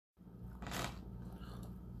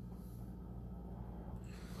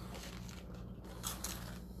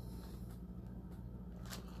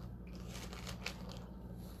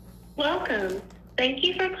Welcome. Thank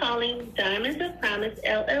you for calling Diamonds of Promise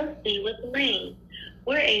LLC with Lane.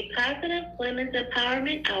 We're a positive women's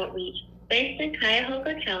empowerment outreach based in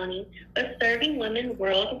Cuyahoga County, but serving women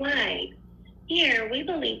worldwide. Here, we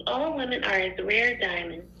believe all women are as rare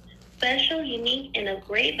diamonds, special, unique, and of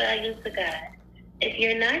great value to God. If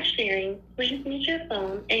you're not sharing, please mute your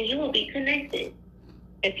phone and you will be connected.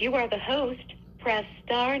 If you are the host, press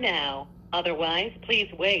star now. Otherwise, please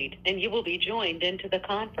wait and you will be joined into the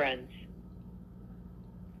conference.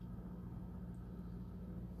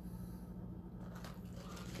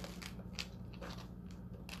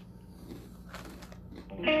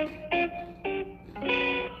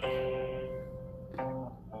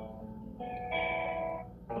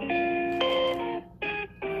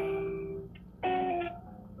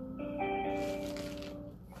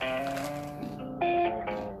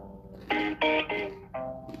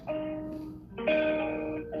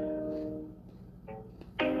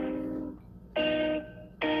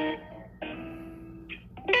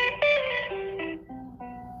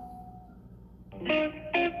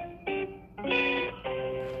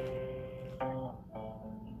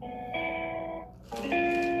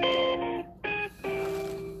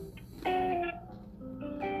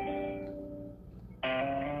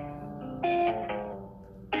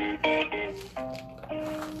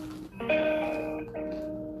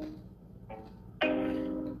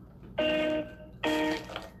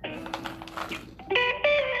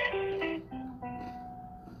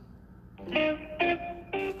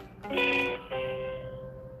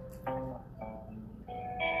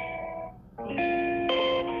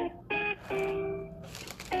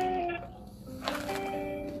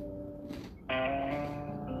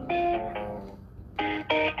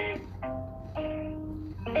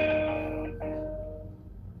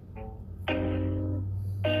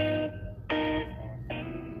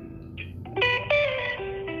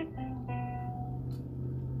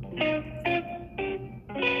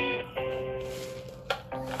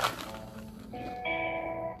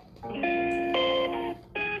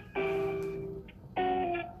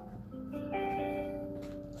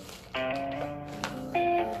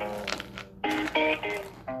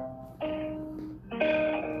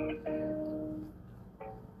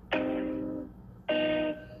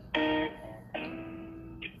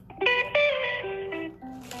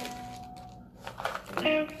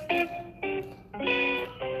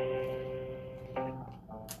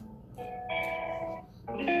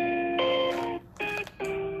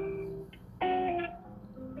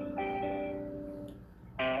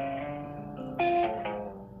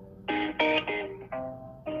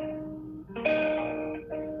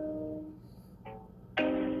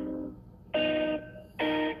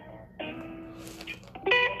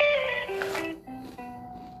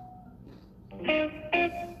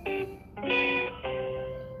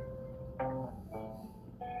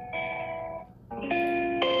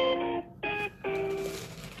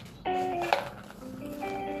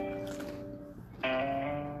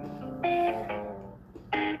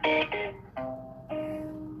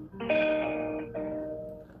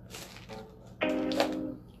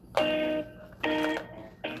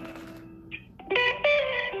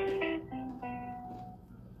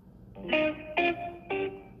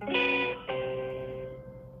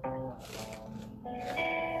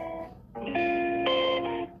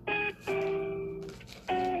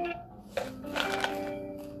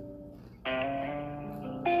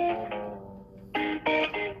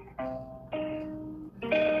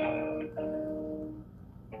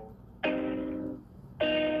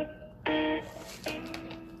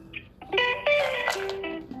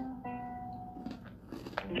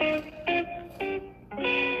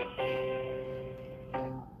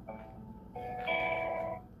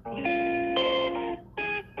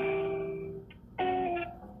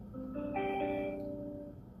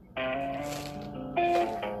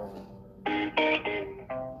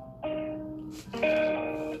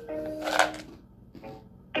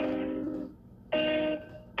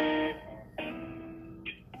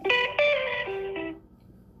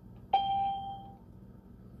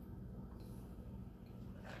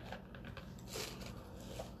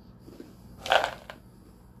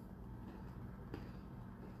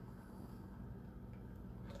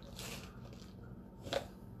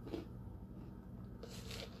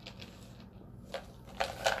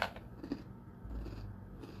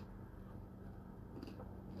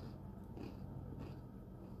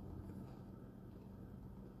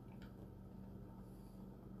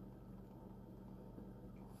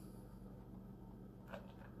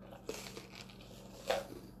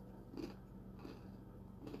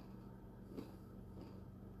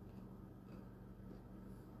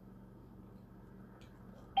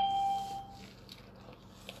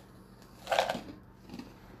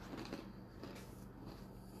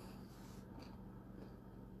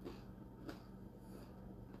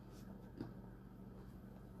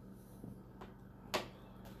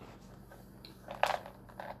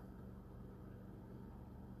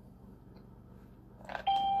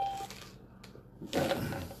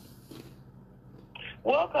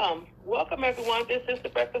 Welcome everyone. This is the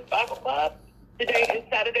Breakfast Bible Club. Today is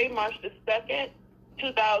Saturday, March the 2nd,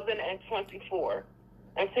 2024.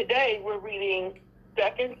 And today we're reading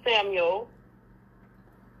 2 Samuel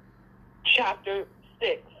chapter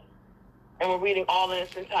 6. And we're reading all in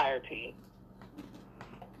its entirety.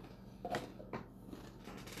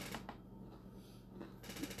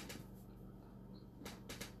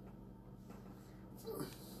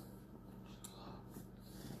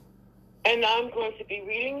 And I'm going to be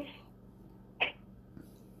reading,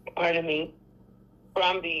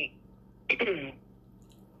 from the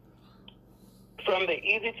from the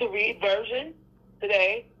easy to read version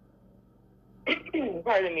today. And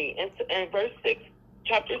verse 6,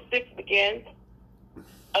 chapter 6 begins.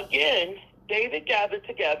 Again, David gathered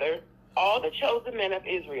together all the chosen men of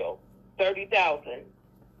Israel, 30,000.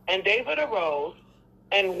 And David arose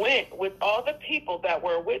and went with all the people that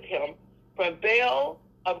were with him from Baal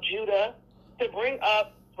of Judah to bring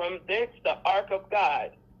up from thence the ark of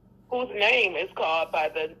God, whose name is called by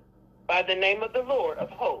the name of the Lord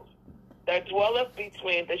of hosts, that dwelleth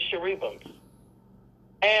between the cherubims.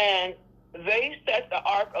 And they set the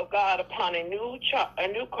ark of God upon a new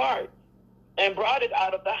cart, and brought it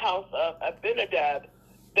out of the house of Abinadab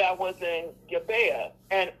that was in Gibeah,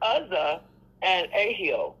 and Uzzah and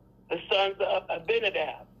Ahiel, the sons of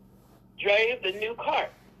Abinadab, drave the new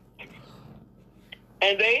cart.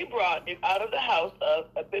 And they brought it out of the house of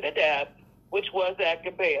Abinadab, which was at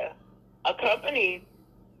Gibeah, accompanying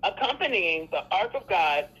the ark of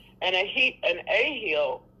God, and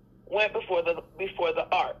Ahiel went before the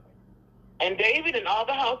ark. And David and all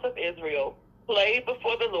the house of Israel played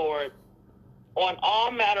before the Lord on all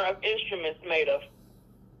manner of instruments made of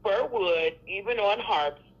fir wood, even on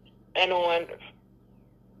harps, and on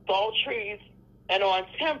psalteries, and on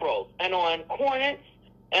timbrels, and on cornets,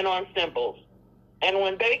 and on cymbals. And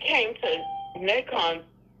when they came to Nachon's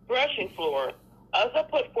threshing floor, Uzzah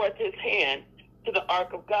put forth his hand to the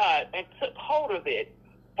ark of God and took hold of it,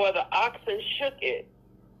 for the oxen shook it.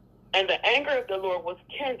 And the anger of the Lord was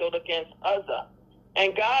kindled against Uzzah,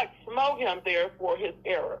 and God smote him there for his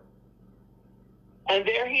error. And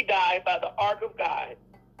there he died by the ark of God.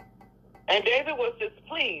 And David was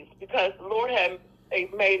displeased because the Lord had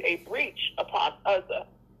made a breach upon Uzzah,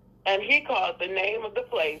 and he called the name of the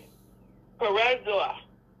place Perezoah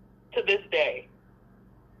to this day.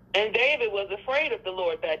 And David was afraid of the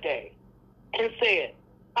Lord that day, and said,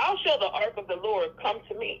 how shall the ark of the Lord come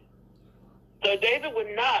to me? So David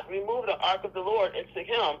would not remove the ark of the Lord into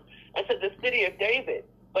him, into the city of David,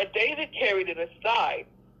 but David carried it aside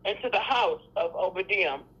into the house of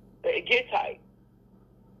Obadiah the Gittite.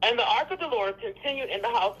 And the ark of the Lord continued in the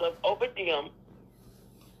house of Obadiah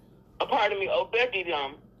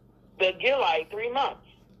the Gittite 3 months.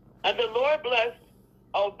 And the Lord blessed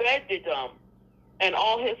Obed-Edom and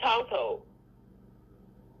all his household.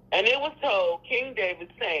 And it was told King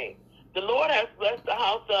David, saying, the Lord has blessed the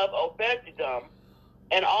house of Obed-Edom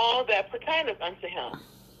and all that pertaineth unto him,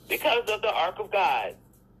 because of the ark of God.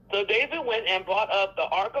 So David went and brought up the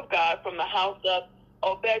ark of God from the house of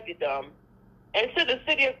Obed-Edom into the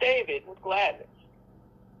city of David with gladness.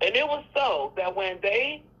 And it was so that when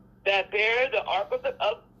they that bare the ark of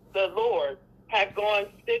the Lord had gone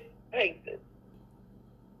 6 paces,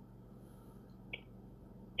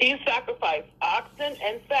 he sacrificed oxen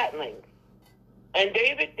and fatlings. And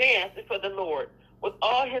David danced before the Lord with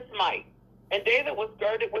all his might. And David was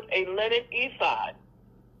girded with a linen ephod.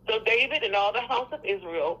 So David and all the house of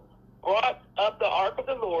Israel brought up the ark of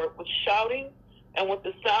the Lord with shouting and with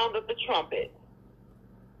the sound of the trumpet.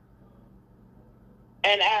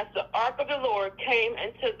 And as the ark of the Lord came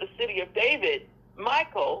into the city of David,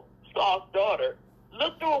 Michal, Saul's daughter,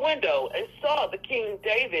 looked through a window and saw the king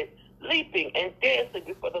David leaping and dancing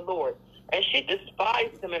before the Lord, and she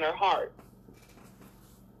despised him in her heart.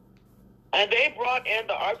 And they brought in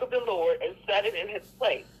the ark of the Lord and set it in his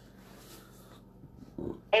place,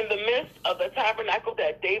 in the midst of the tabernacle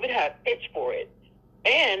that David had pitched for it.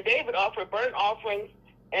 And David offered burnt offerings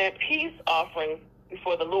and peace offerings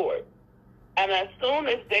before the Lord. And as soon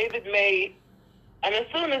as David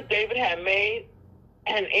had made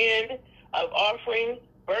an end of offering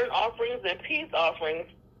burnt offerings and peace offerings,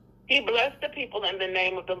 he blessed the people in the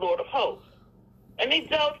name of the Lord of hosts. And he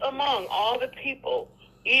dealt among all the people,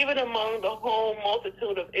 even among the whole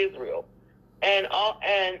multitude of Israel, and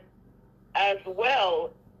as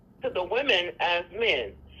well to the women as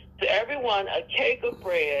men, to everyone a cake of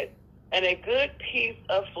bread and a good piece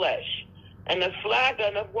of flesh and a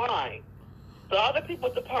flagon of wine. So all the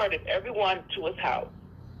people departed, everyone to his house.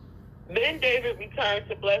 Then David returned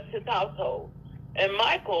to bless his household, And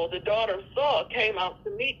Michal, the daughter of Saul, came out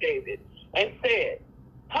to meet David and said,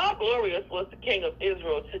 how glorious was the king of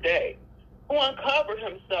Israel today, who uncovered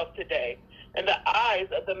himself today in the eyes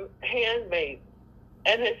of the handmaids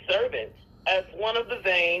and his servants, as one of the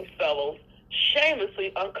vain fellows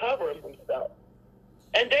shamelessly uncovered himself.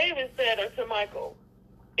 And David said unto Michal,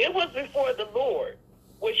 it was before the Lord,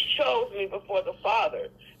 which chose me before the Father,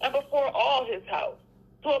 and before all his house,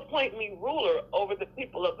 to appoint me ruler over the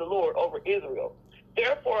people of the Lord, over Israel.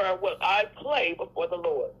 Therefore will I play before the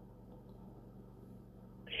Lord.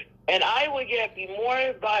 And I will yet be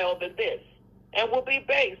more vile than this, and will be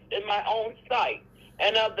base in my own sight,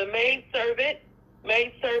 and of the maidservants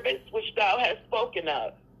which thou hast spoken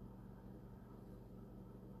of.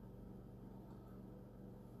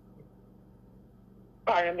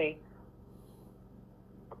 Pardon me.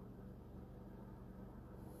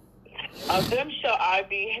 Of them shall I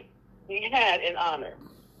be had in honor.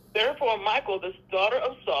 Therefore Michal, the daughter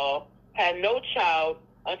of Saul, had no child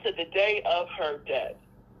unto the day of her death.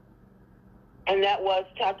 And that was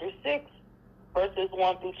chapter 6, verses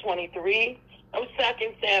 1 through 23 of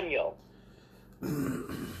 2 Samuel.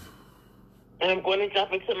 And I'm going to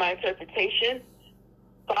jump into my interpretation.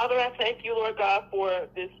 Father, I thank you, Lord God, for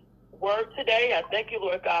this word today. I thank you,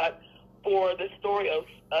 Lord God, for the story of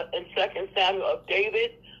in 2 Samuel of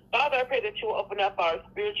David. Father, I pray that you will open up our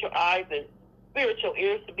spiritual eyes and spiritual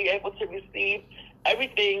ears to be able to receive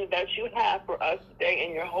everything that you have for us today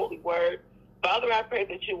in your holy word. Father, I pray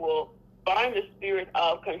that you will bind the spirit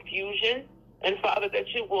of confusion, and Father, that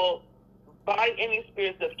you will bind any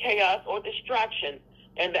spirits of chaos or distraction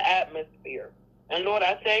in the atmosphere. And Lord,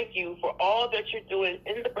 I thank you for all that you're doing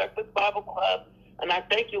in the Breakfast Bible Club, and I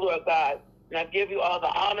thank you, Lord God, and I give you all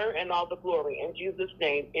the honor and all the glory. In Jesus'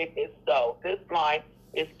 name, it is so. This line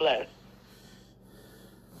is blessed.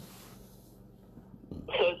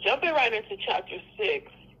 So jumping right into chapter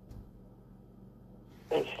 6.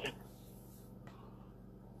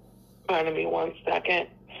 Pardon me 1 second.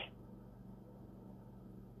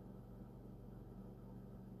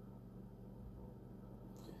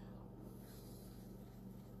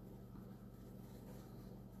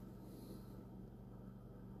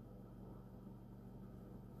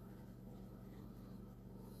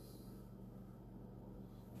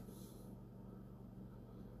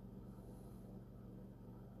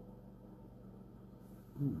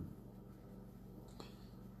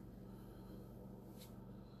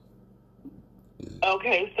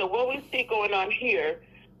 Okay, so what we see going on here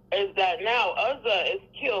is that now Uzzah is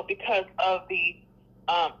killed because of the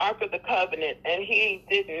Ark of the Covenant, and he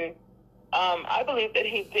didn't, I believe that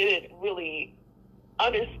he didn't really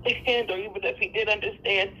understand, or even if he did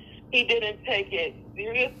understand, he didn't take it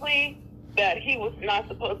seriously, that he was not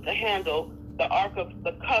supposed to handle the Ark of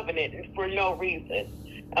the Covenant for no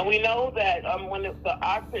reason. And we know that when the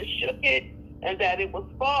oxen shook it and that it was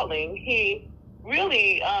falling, he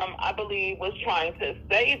really, I believe, was trying to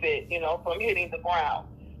save it, from hitting the ground.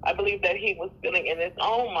 I believe that he was feeling in his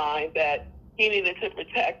own mind that he needed to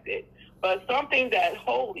protect it. But something that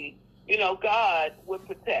holy, God would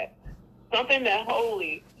protect. Something that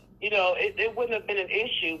holy, it wouldn't have been an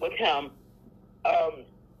issue with him,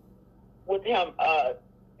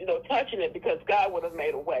 touching it, because God would have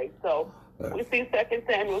made a way. So we see 2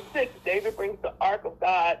 Samuel 6, David brings the Ark of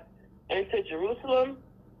God into Jerusalem.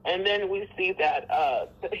 And then we see that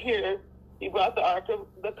here he brought the Ark of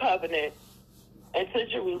the Covenant into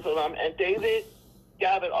Jerusalem, and David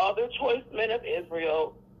gathered all the choice men of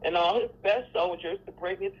Israel and all his best soldiers to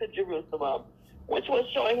bring it to Jerusalem, which was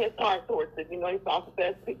showing his heart towards it. He found the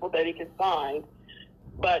best people that he could find.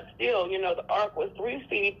 But still, the Ark was 3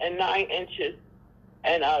 feet and 9 inches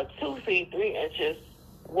and 2 feet 3 inches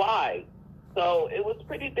wide. So it was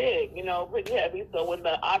pretty big, pretty heavy. So when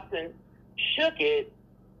the oxen shook it,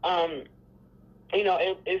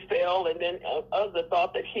 it fell, and then Uzzah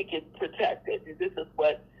thought that he could protect it. And this is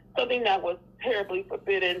something that was terribly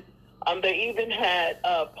forbidden. They even had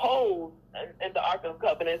poles in the Ark of the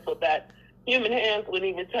Covenant so that human hands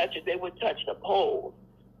wouldn't even touch it. They would touch the poles.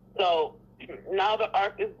 So now the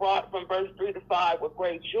Ark is brought from verse 3 to 5 with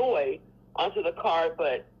great joy onto the cart,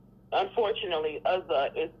 but unfortunately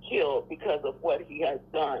Uzzah is killed because of what he has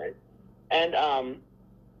done. And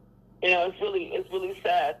it's really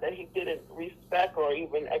sad that he didn't respect or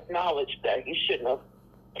even acknowledge that he shouldn't have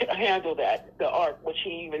handled the Ark, which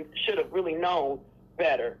he even should have really known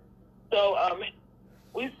better. So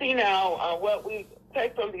we see now what we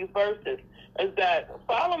take from these verses is that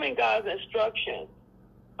following God's instructions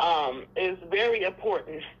is very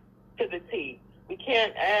important to the T. We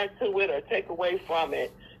can't add to it or take away from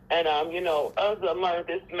it. And, Uzzah learned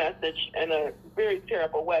this message in a very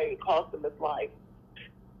terrible way. It cost him his life.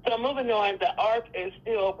 So moving on, the ark is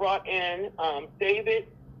still brought in. David,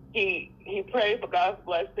 he prayed for God's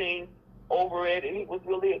blessing over it, and he was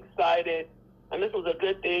really excited. And this was a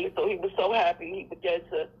good thing, so he was so happy. He began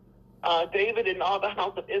to, David and all the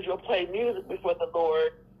house of Israel played music before the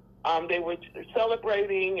Lord. They were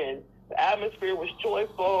celebrating, and the atmosphere was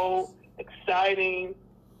joyful, exciting.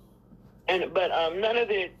 But none of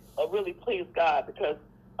it really pleased God because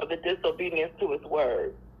of the disobedience to his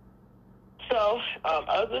word. So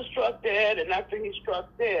Uzzah struck dead, and after he struck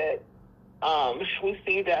dead, we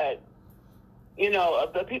see that,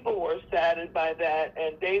 the people were saddened by that,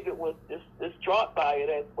 and David was distraught by it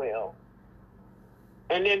as well.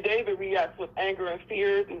 And then David reacts with anger and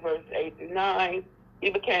fear through verse 8 through 9. He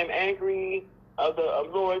became angry of the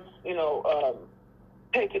Lord's,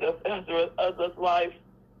 taking of Uzzah's life,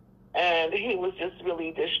 and he was just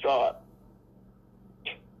really distraught.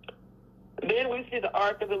 Then we see the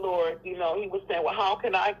ark of the Lord. He was saying, well, how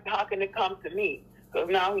can it come to me? Because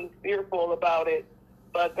now he's fearful about it.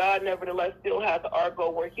 But God nevertheless still had the ark go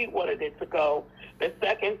where he wanted it to go. The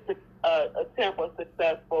second attempt was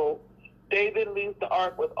successful. David leaves the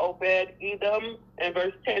ark with Obed-Edom in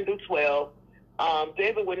verse 10 through 12.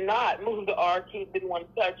 David would not move the ark. He didn't want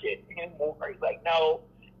to touch it anymore. He's like, no,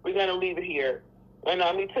 we're going to leave it here. And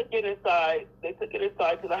he took it inside. They took it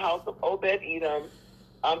inside to the house of Obed-Edom.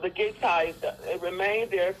 The Gittite, it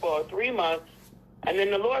remained there for 3 months. And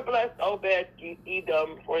then the Lord blessed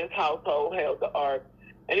Obed-Edom for his household, held the ark,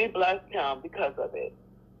 and he blessed him because of it.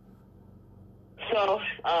 So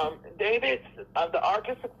the ark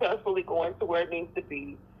is successfully going to where it needs to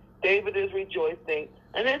be. David is rejoicing.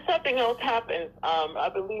 And then something else happens. I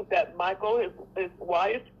believe that Michal, his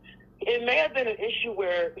wife, it may have been an issue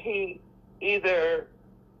where he either,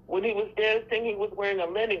 when he was dancing, he was wearing a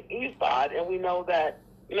linen ephod, and we know that,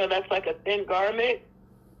 that's like a thin garment.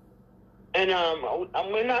 And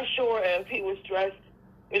we're not sure if he was dressed,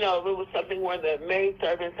 if it was something where the maid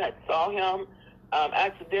servants had saw him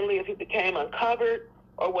accidentally, if he became uncovered,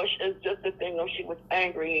 or was it just a thing of she was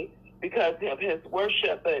angry because of his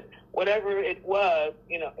worship. But whatever it was,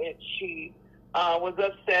 she was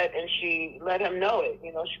upset, and she let him know it.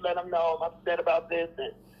 She let him know, I'm upset about this,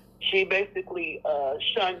 and she basically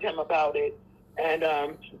shunned him about it. And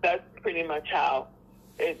that's pretty much how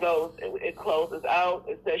it goes. It closes out.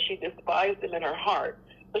 It says she despised him in her heart.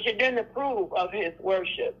 So she didn't approve of his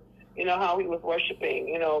worship, how he was worshiping.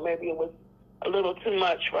 Maybe it was a little too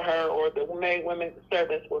much for her, or the maid women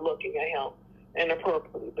servants were looking at him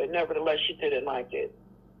inappropriately. But nevertheless, she didn't like it.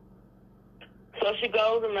 So she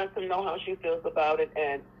goes and lets him know how she feels about it.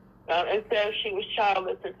 And it says she was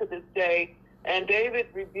childless unto this day. And David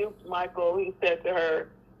rebuked Michal. He said to her,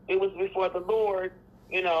 it was before the Lord,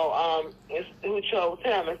 who chose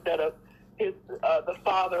him instead of the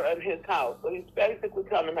father of his house. So he's basically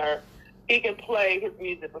telling her he can play his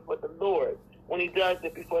music before the Lord. When he does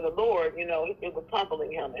it before the Lord, it was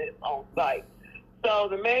humbling him in his own sight. So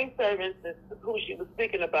the maid servants, who she was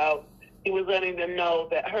speaking about, he was letting them know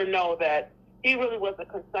that he really wasn't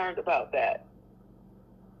concerned about that.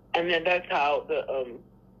 And then that's how the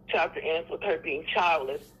chapter ends with her being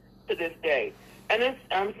childless to this day. And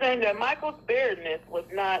I'm saying that Michal's barrenness was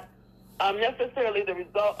not necessarily the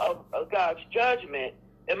result of God's judgment.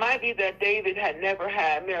 It might be that David had never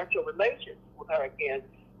had marital relations with her again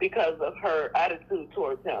because of her attitude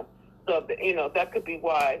towards him. So, that could be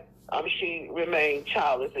why she remained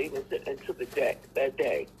childless even until that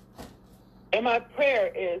day. And my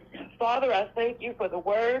prayer is, Father, I thank you for the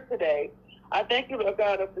word today. I thank you, Lord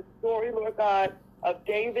God, of the story, Lord God, of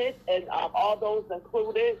David and all those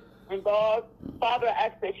involved. Father, I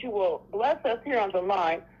ask that you will bless us here on the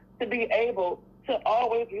line to be able to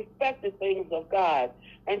always respect the things of God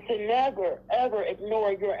and to never, ever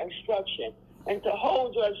ignore your instruction and to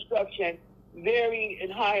hold your instruction very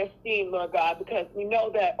in high esteem, Lord God, because we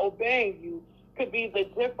know that obeying you could be the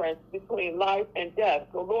difference between life and death.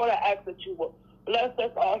 So, Lord, I ask that you will bless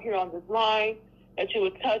us all here on this line, that you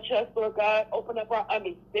would touch us, Lord God, open up our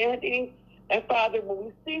understanding. And, Father, when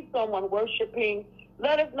we see someone worshiping,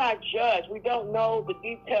 let us not judge. We don't know the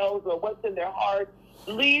details or what's in their heart.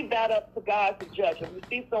 Leave that up to God to judge. If we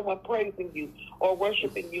see someone praising you or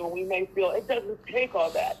worshiping you, and we may feel it doesn't take all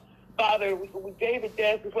that. Father, David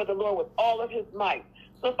danced before the Lord with all of his might.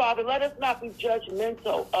 So, Father, let us not be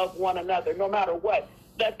judgmental of one another, no matter what.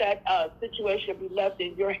 Let that situation be left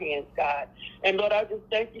in your hands, God. And, Lord, I just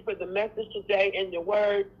thank you for the message today in your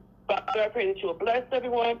word. Father, I pray that you will bless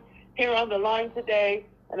everyone here on the line today,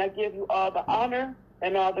 and I give you all the honor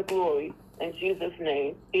and all the glory. In Jesus'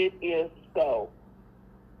 name, it is so.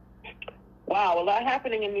 Wow, a lot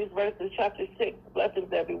happening in these verses, chapter 6.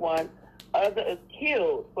 Blessings, everyone. other is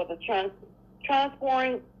killed for the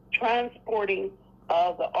transporting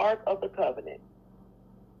of the Ark of the Covenant.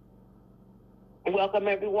 Welcome,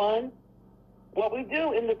 everyone. What we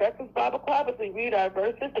do in the Breakfast Bible Club is we read our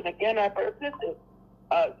verses, and again, our verses is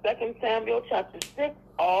 2 Samuel chapter 6,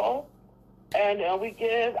 all, and we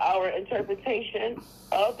give our interpretation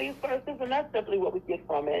of these verses, and that's simply what we get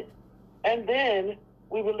from it. And then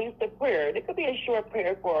we release the prayer. It could be a short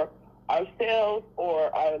prayer for ourselves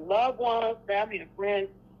or our loved ones, family and friends,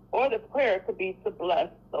 or the prayer could be to bless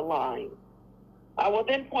the line. I will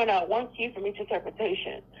then point out one key from each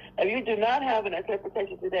interpretation. If you do not have an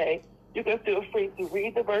interpretation today, you can feel free to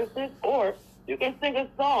read the verses, or you can sing a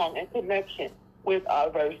song in connection with our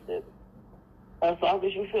verses, as long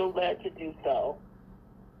as you feel led to do so.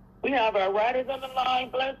 We have our writers on the line.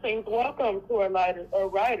 Blessings. Welcome to our writers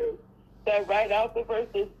that write out the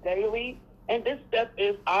verses daily. And this step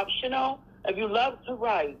is optional. If you love to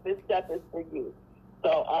write, this step is for you.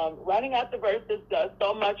 So writing out the verses does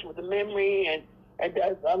so much with the memory and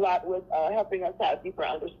does a lot with helping us have deeper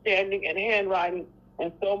understanding and handwriting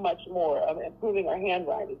and so much more of improving our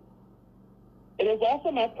handwriting. It is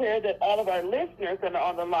also my prayer that all of our listeners that are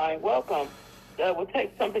on the line, welcome, will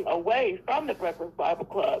take something away from the Breakfast Bible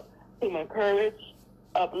Club to encourage,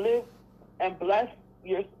 uplift, and bless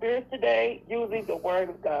your spirit today using the Word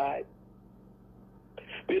of God.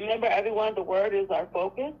 Remember, everyone, the Word is our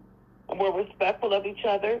focus, and we're respectful of each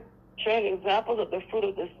other, sharing examples of the fruit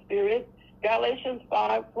of the Spirit. Galatians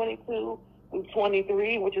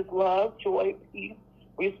 5:22-23, which is love, joy, peace,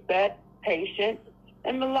 respect, patience,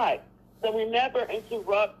 and the like. So we never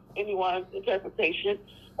interrupt anyone's interpretation,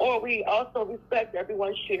 or we also respect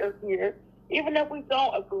everyone's share here. Even if we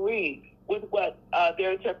don't agree with what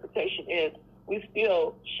their interpretation is, we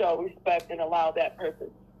still show respect and allow that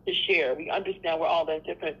person to share. We understand we're all in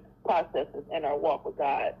different processes in our walk with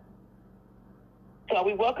God. So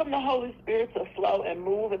we welcome the Holy Spirit to flow and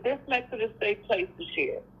move, and this makes it a safe place to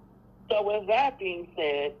share. So with that being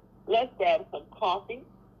said, let's grab some coffee,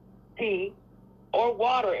 tea, or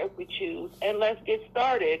water if we choose, and let's get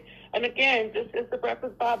started. And again, this is the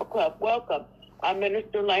Breakfast Bible Club. Welcome. I'm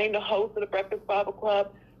Minister Lane, the host of the Breakfast Bible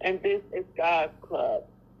Club, and this is God's Club.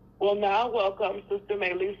 We'll now welcome Sister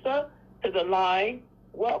Melissa to the line.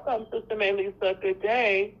 Welcome, Sister Melissa. Good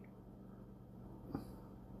day.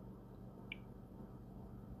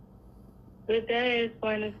 Good day,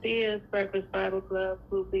 buenos dias, Breakfast Bible Club,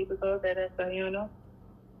 Público de Desayuno.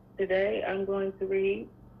 Today I'm going to read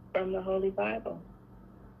from the Holy Bible.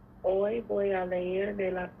 Hoy voy a leer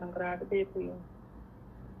de la Sagrada Biblia.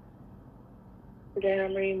 Today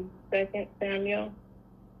I'm reading 2 Samuel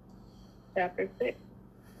chapter 6.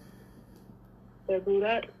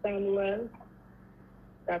 Segunda Samuel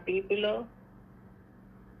capítulo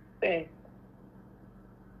 6.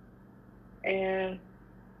 And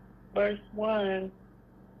verse 1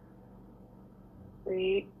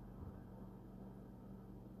 reads,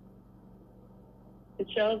 the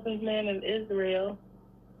chosen men of Israel,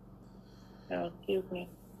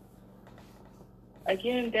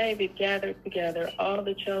 Again, David gathered together all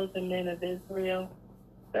the chosen men of Israel,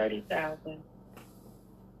 30,000.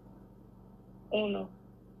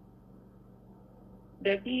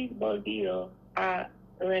 David volvió a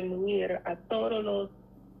reunir a todos los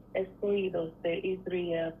escogidos de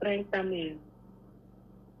Israel, 30,000.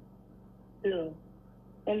 2.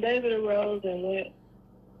 And David arose and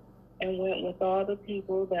went with all the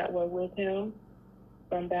people that were with him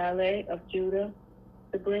from Baalah of Judah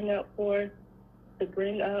to bring up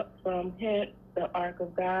from hence the ark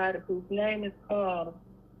of God, whose name is called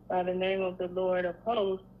by the name of the Lord of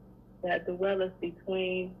hosts, that dwelleth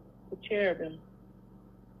between the cherubim.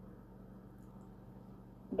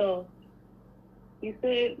 2. Y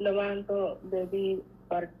se levantó David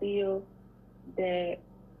partido de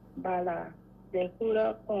Baalah, de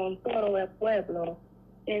Judá, con todo el pueblo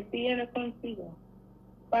que tiene consigo,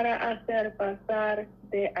 para hacer pasar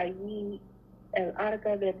de allí el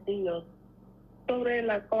arca de Dios, sobre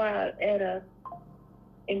la cual era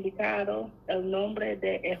indicado el nombre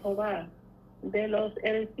de Jehová, de los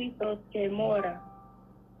ejércitos que mora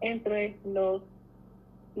entre los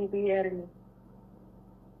inviernos.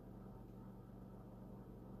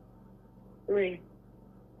 3.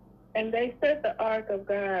 And they set the ark of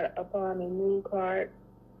God upon a new cart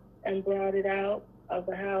and brought it out of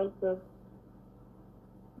the house of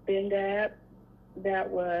Abinadab, that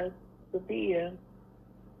was Gibeah,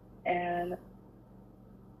 and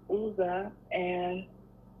Uzzah, and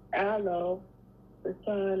Alo, the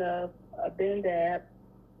son of Abinadab,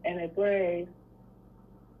 and a brave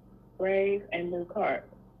and new cart.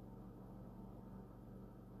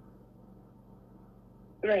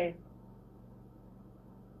 3.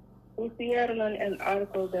 pusieron el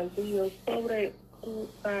arco del Dios sobre un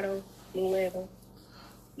carro nuevo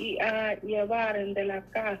y llevaron de la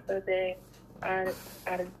casa de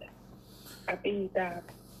Abinadab,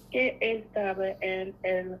 que estaba en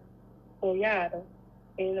el collado,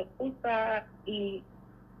 en Usa y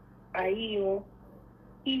Ahío,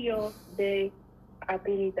 hijo de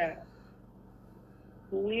Abinadab.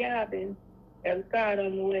 Llevaban el carro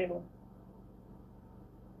nuevo.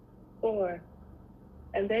 4.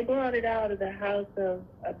 And they brought it out of the house of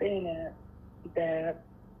Abinadab,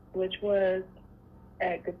 which was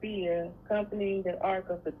at Gibeah, accompanying the ark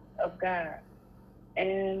of God.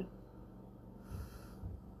 And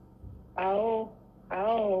all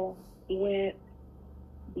went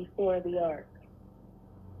before the ark.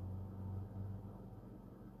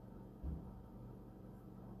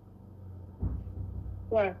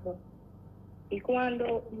 4. Y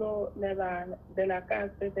cuando lo llevaron de la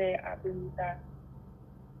casa de Abinadab,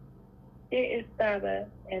 que estaba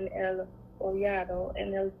en el collado,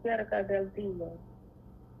 en el cerca del Dios,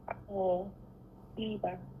 o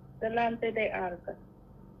iba delante de arca.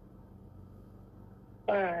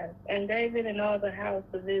 5. And David and all the house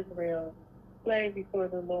of Israel played before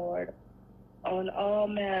the Lord on all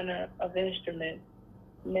manner of instruments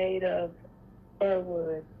made of fir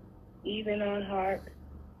wood, even on harps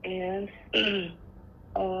and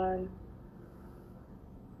on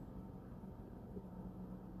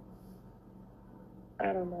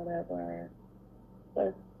I don't know that word,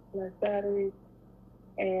 but batteries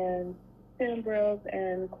and timbrels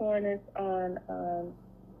and cornets on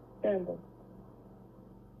cymbals.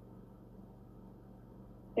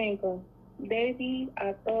 5. David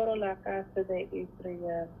a toda la casa de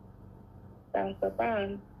Israel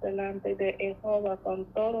danzaban delante de Jehová con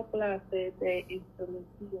todo clase de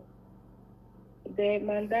instrumentos de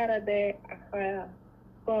madera de aja,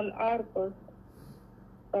 con arcos,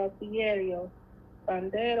 salterios,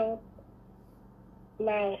 banderos,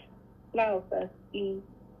 flautas y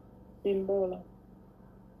símbolos.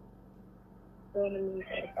 Por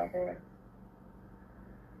favor.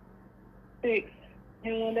 6.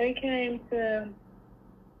 And when they came to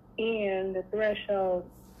end the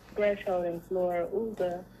thresholding floor,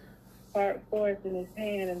 Uzzah brought forth in his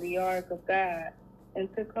hand the ark of God and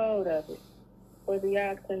took hold of it, for the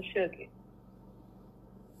oxen shook it.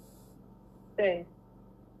 6.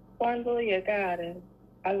 Cuando llegaron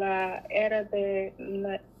a la era de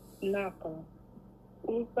Naco,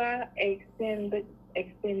 Uzzah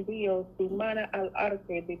extendió su mano al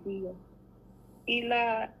arca de Dios y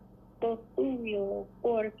la sostuvo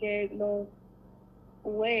porque los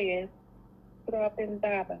bueyes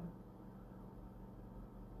tropezaban.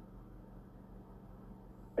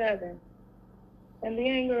 7. And the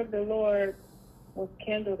anger of the Lord was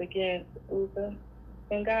kindled against Uzzah,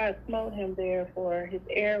 and God smote him there for his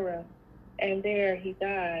error, and there he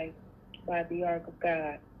died by the ark of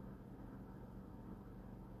God.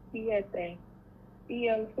 7. Y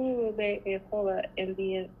el fuego de Jehová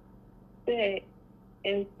se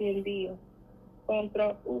encendió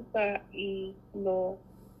contra Uzzah y lo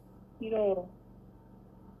tiró.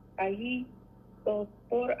 Allí dos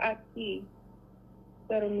por aquí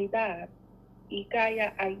terminidad y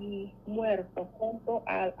calla allí muerto junto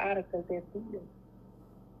al arca de Dios.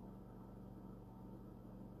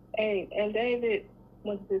 8. And David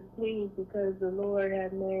was displeased because the Lord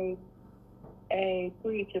had made a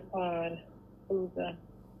breach upon Uzzah,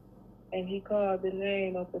 and he called the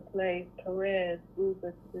name of the place Perez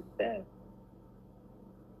Uzzah to this day.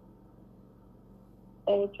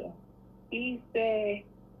 8. Y se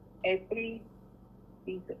entristeció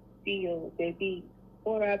David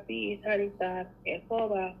por habitar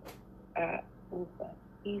Jehová a Uzzah,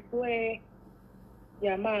 y fue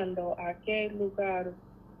llamando a aquel lugar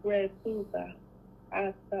Rezúa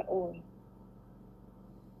hasta hoy.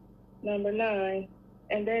 9.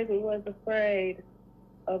 And David was afraid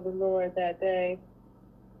of the Lord that day,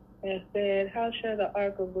 and said, how shall the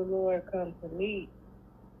ark of the Lord come to me?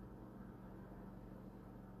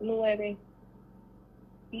 9.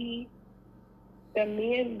 Y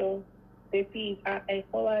temiendo David a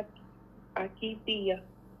Jehová aquel día,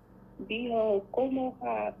 dijo, ¿cómo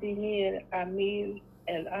va a venir a mí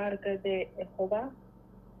el arca de Jehová?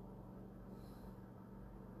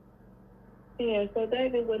 And so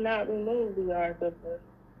David would not remove the ark of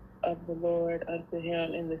the Lord unto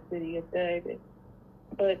him in the city of David,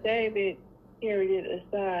 but David carried it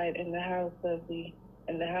aside in the house of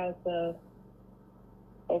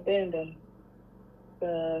Obededom,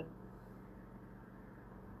 the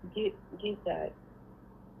Gittite.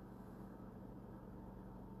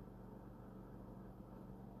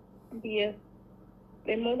 10.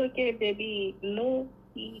 De modo que David no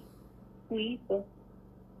su hijo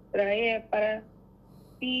traer para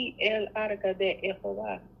sí el arca de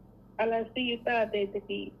Jehová a la ciudad de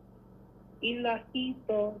David, y la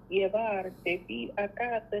hizo llevar David a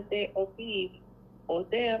casa de Obed,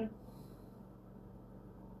 Odem,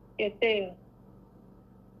 Geteo.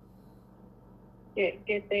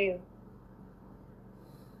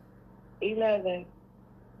 11.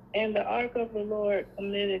 And the ark of the Lord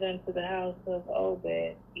committed unto the house of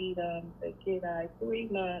Obed Edom the Gittite 3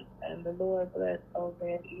 months, and the Lord blessed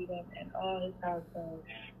Obed Edom and all his household.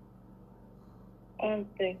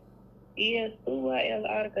 11. Y estuvo el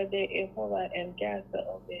arca de Jehová en casa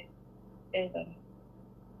Obed Edom,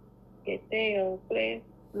 Geteo 3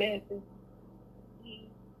 meses, y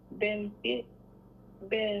bendijo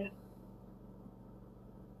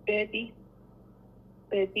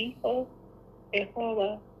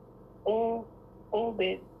Jehová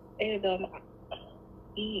Obed Edom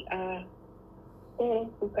y a toda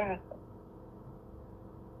su casa.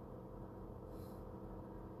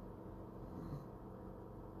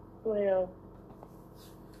 12.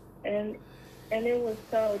 And it was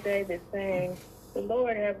so, David, saying, the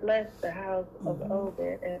Lord hath blessed the house of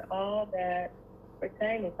Obed and all that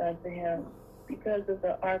pertaineth unto him, because of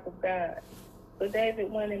the ark of God. So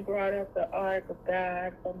David went and brought up the ark of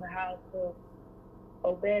God from the house of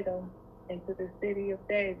Obededom into the city of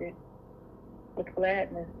David with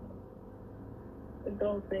gladness.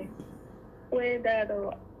 12. Fue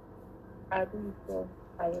dado aviso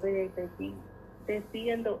al rey David,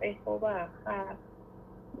 diciendo Jehová ha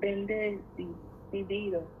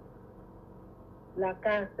bendecido la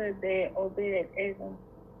casa de Obed Edom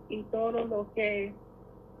y todo lo que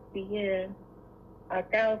tiene a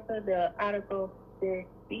causa del arco de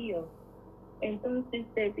Dios. Entonces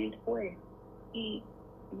David fue y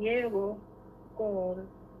llevó con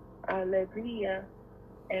alegría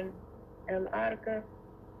el arca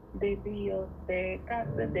de Dios de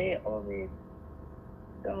casa de Obed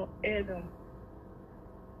Edom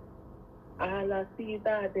a la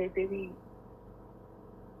ciudad de David.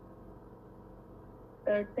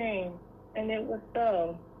 13. And it was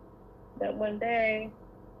so that when they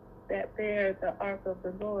that bare the ark of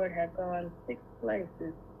the Lord had gone 6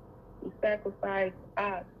 places, he sacrificed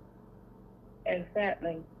ox and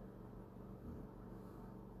fatlings.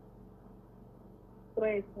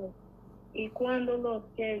 13. Y cuando los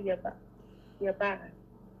que llevaban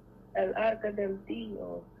el arca del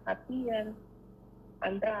Dios habían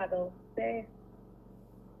andado 6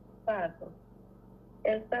 pasos,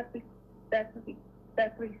 el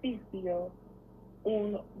sacrificio,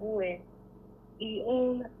 un buey y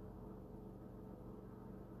un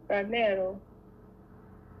carnero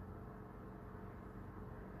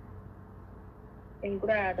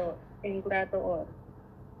engrodado,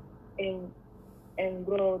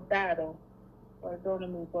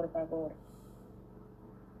 perdóname por favor.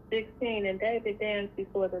 16. And David danced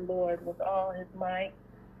before the Lord with all his might,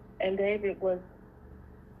 and David was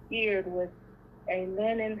geared with a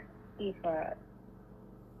linen ephod.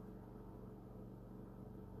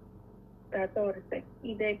 14.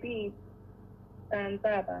 Y David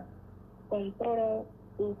cantaba con todo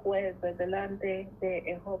su fuerza delante de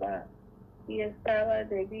Jehová, y estaba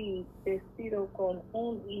David vestido con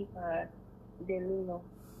un ephod de lino.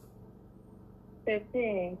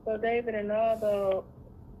 15. So David and all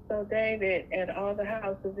the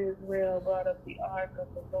house of Israel brought up the ark of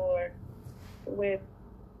the Lord with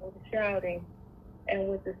shouting and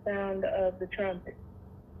with the sound of the trumpet.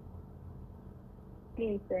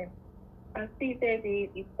 15. Así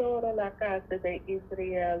David y toda la casa de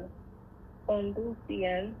Israel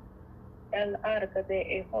conducían el arca de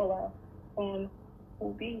Jehová con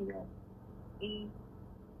júbilo y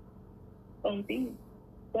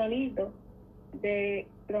sonido de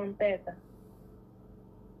trompeta.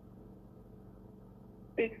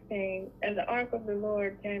 16. And the ark of the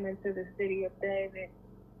Lord came into the city of David.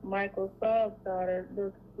 Michal, Saul's daughter,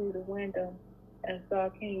 looked through the window and saw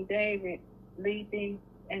King David leaping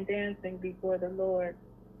and dancing before the Lord,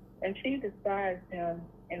 and she despised him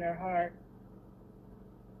in her heart.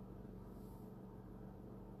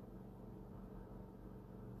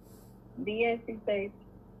 16.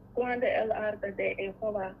 Cuando el arca de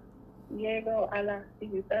Jehová llegó a la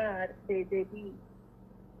ciudad de David,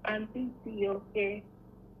 anunció que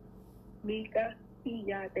Mica,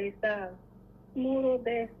 hija de Saúl, muro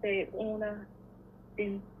desde una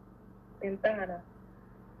ventana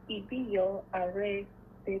y vio al rey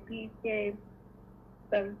David que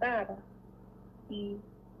saltaba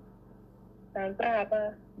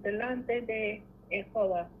delante de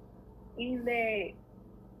Jehová y le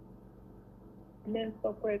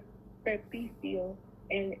hizo prepicio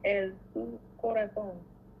en su corazón.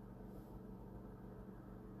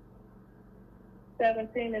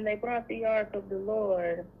 17, and they brought the ark of the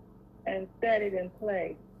Lord and set it in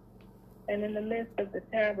place, and in the midst of the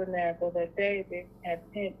tabernacle that David had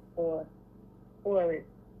pitched for it.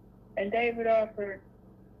 And David offered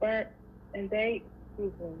burnt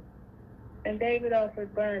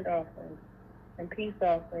offerings and peace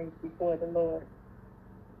offerings before the Lord.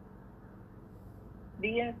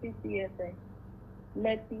 17.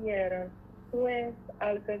 Metieron pues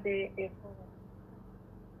algo de Jehová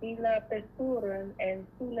y la pusieron en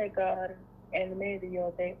su lugar en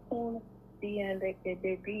medio de un tiende que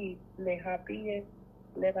David le había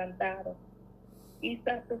levantado, y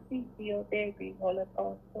sacrificio David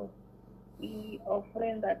holocausto y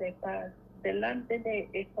ofrenda de paz delante de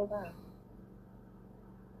Jehová.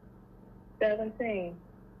 17.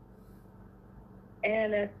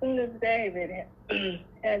 And as soon as David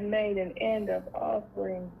had made an end of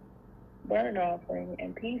offering burnt offering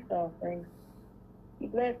and peace offerings, he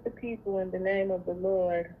blessed the people in the name of the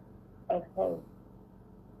Lord of hosts.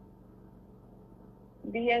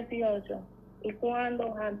 18. Y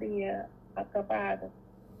cuando había acabado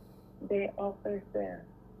de ofrecer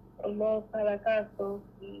los holocaustos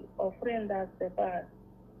y ofrendas de paz,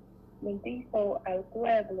 bendijo al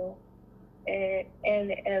pueblo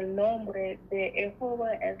en el nombre de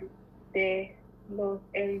Jehová de los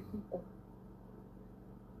ejércitos.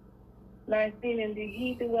 19. And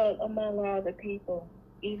he dwelt among all the people,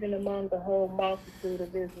 even among the whole multitude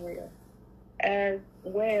of Israel, as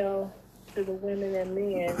well to the women and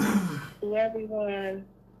men, to everyone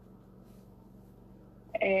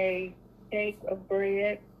a cake of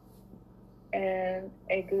bread and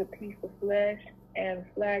a good piece of flesh and a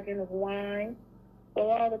flagon of wine. So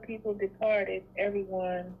all the people departed,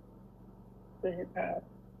 everyone to his house.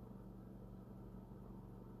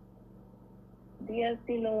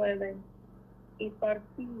 19. Y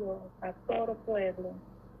partió a todo pueblo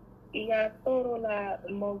y a toda la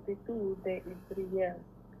multitud de Israel,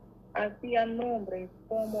 hacía nombres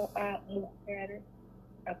como a mujeres,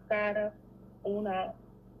 a cada una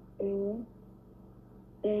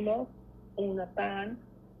pan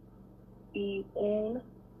y un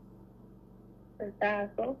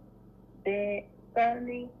pedazo de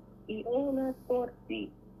carne y una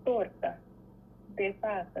torta de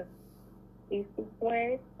pasas. Y se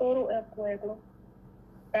fue todo el pueblo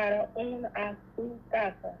cada uno a su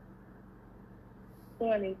casa.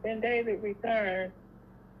 20. Then David returned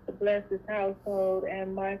to bless his household,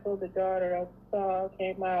 and Michal, the daughter of Saul,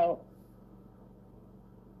 came out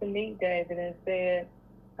to meet David and said,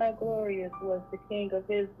 how glorious was the king of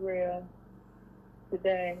Israel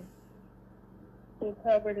today, who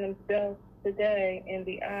covered himself today in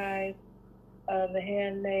the eyes of the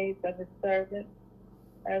handmaids of his servants,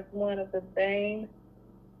 as one of the vain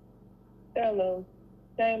fellows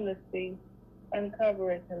shamelessly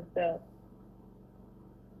uncovereth himself.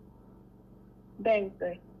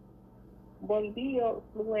 20. Volvió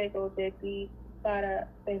luego de ti para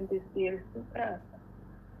bendecir su casa,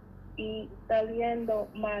 y saliendo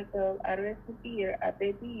Michal a recibir a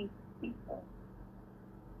David, dijo,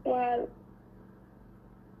 cuál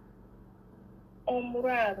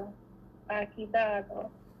honrado ha quedado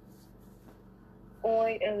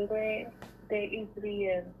hoy el rey de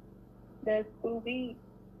Israel,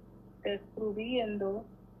 destruyendo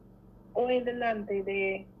hoy delante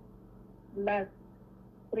de las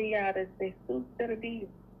criadas de su servicio,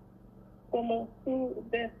 como su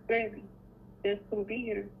destruir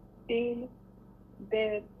sin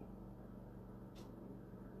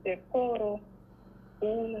decoro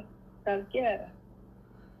un cualquiera.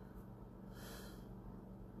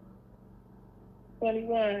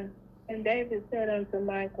 21. And David said unto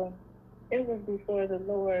Michal, it was before the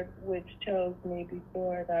Lord which chose me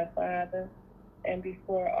before thy father and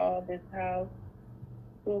before all this house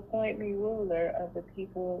to appoint me ruler of the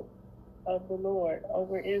people of the Lord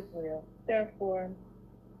over Israel. Therefore,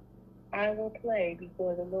 I will play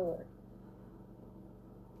before the Lord.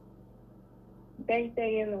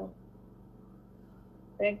 21.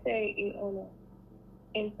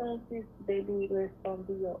 Entonces David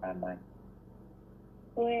respondió a Michal,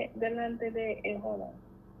 fue delante de Jehová,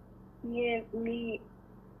 y él me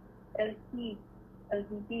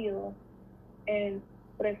eligió en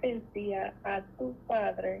presencia a tu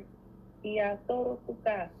padre y a toda tu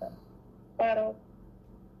casa, para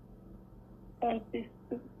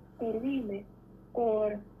constituirme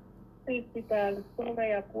por principal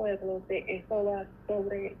sobre el pueblo de Jehová,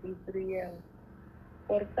 sobre Israel.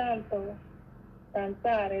 Por tanto,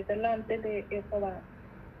 cantaré delante de Jehová.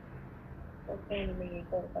 Me,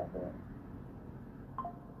 por favor.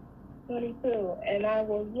 22. And I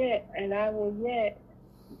will yet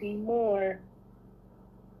be more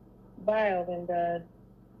vile than dust,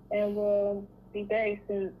 and will be based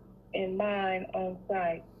in mine on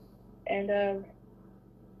sight. And of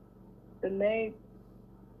the maid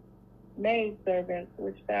servants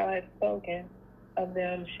which thou hast spoken, of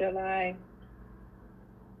them shall I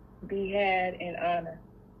be had in honor.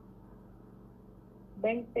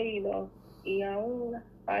 22. Y aún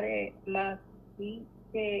haré más y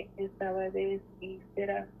que esta vez y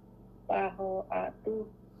será bajo a tus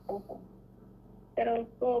ojos. Pero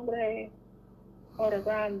sobre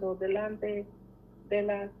orando delante de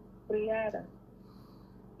las criadas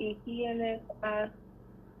y quienes has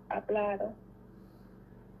hablado.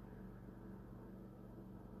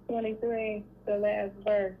 23, the last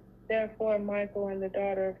verse. Therefore Michael and the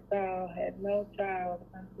daughter of Saul had no child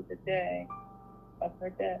unto the day of her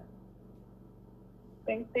death.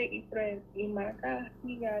 23, y Maca,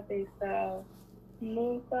 hija de Saul,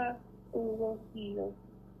 nunca tuvo hijos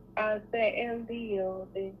hasta el día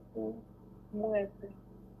de su muerte.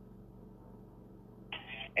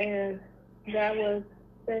 And that was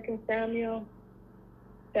 2 Samuel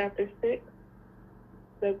chapter 6,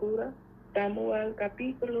 Segura, Samuel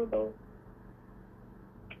capítulo 2.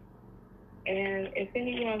 And if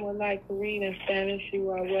anyone would like to read in Spanish, you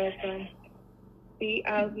are welcome. Si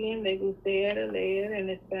alguien le gustaría leer en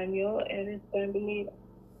español, eres bienvenido.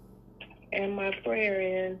 And my prayer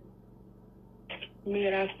is, mi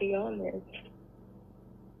oración is,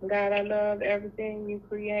 God, I love everything you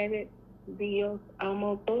created. Dios,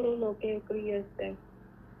 amo todo lo que creaste.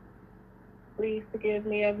 Please forgive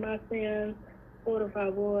me of my sins. Por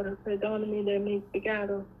favor, perdóname de mis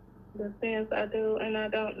pecados. The sins I do and I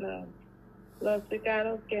don't know. Los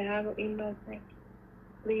pecados que hago y no sé.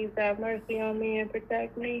 Please have mercy on me and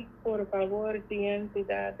protect me. Por favor, ten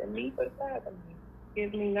piedad de mí, protégame.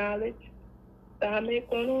 Give me knowledge. Dame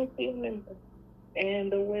conocimiento.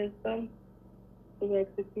 And the wisdom to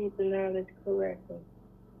execute the knowledge correctly.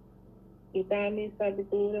 Y dame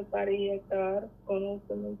sabiduría para ejecutar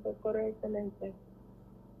conocimiento correctamente.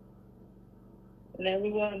 And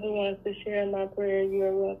everyone who wants to share my prayer, you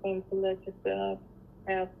are welcome to let yourself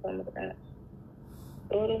have some of that.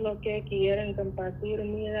 Todo lo que quieran compartir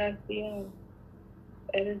mi oración,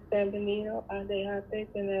 eres bienvenido a dejarte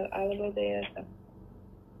tener algo de eso.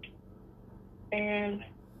 And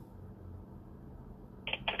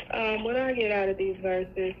what I get out of these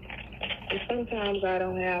verses is sometimes I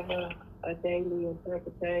don't have a daily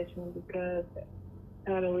interpretation because it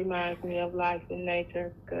kind of reminds me of life in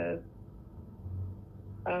nature because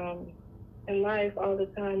in life all the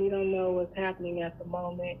time you don't know what's happening at the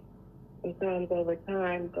moment. Sometimes over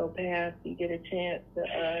time go past, you get a chance to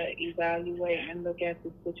evaluate and look at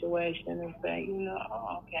the situation and say,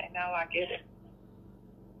 oh, okay, now I get it.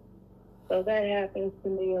 So that happens to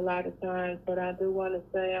me a lot of times, but I do want to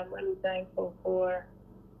say I'm really thankful for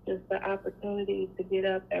just the opportunity to get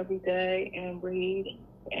up every day and read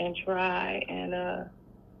and try and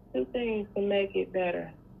do things to make it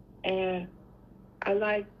better. And I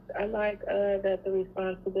like that the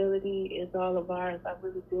responsibility is all of ours. I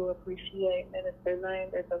really do appreciate Minister Lane.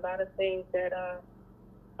 There's a lot of things that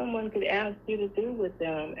someone could ask you to do with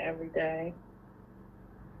them every day,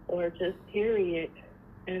 or just period.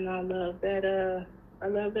 And I love that. I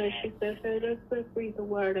love that she says, "Hey, let's read the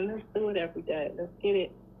word and let's do it every day. Let's get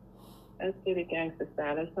it gangster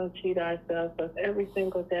style. Let's not cheat ourselves. Let's every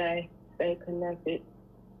single day stay connected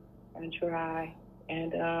and try."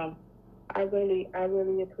 And I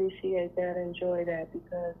really appreciate that, enjoy that,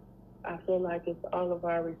 because I feel like it's all of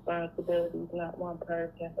our responsibilities, not one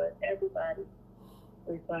person, but everybody's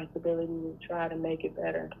responsibility to try to make it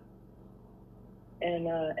better. And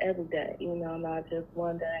every day, not just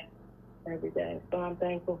one day, every day. So I'm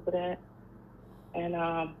thankful for that. And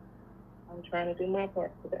I'm trying to do my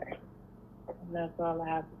part today. And that's all I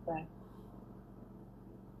have to say.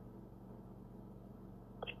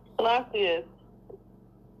 Gracias.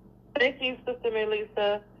 Thank you, Sister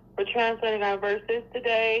Melissa, for translating our verses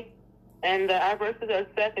today. And our verses are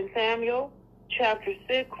 2 Samuel, chapter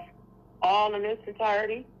 6, all in its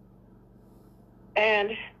entirety.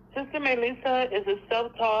 And Sister Melissa is a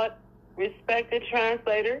self-taught, respected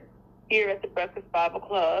translator here at the Breakfast Bible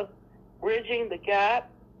Club, bridging the gap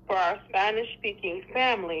for our Spanish-speaking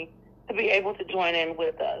family to be able to join in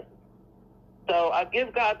with us. So I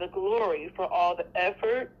give God the glory for all the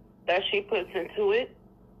effort that she puts into it,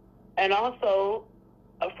 and also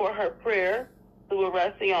for her prayer through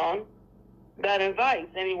Oración that invites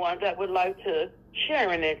anyone that would like to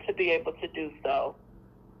share in it to be able to do so.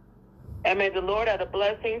 And may the Lord add a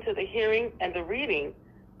blessing to the hearing and the reading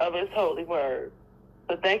of his holy word.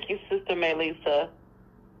 So thank you, Sister Melissa.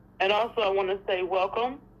 And also I want to say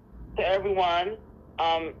welcome to everyone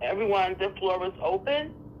Everyone, the floor is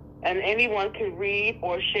open, and anyone can read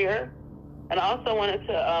or share. And I also wanted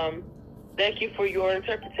to thank you for your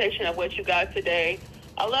interpretation of what you got today.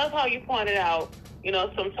 I love how you pointed out,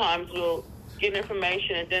 sometimes we'll get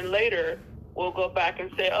information and then later we'll go back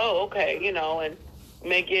and say, oh, okay, and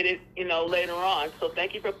may get it, later on. So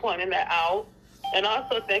thank you for pointing that out. And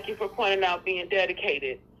also thank you for pointing out being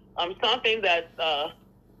dedicated. Something that's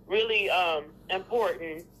really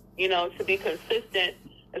important, to be consistent,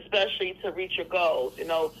 especially to reach your goals.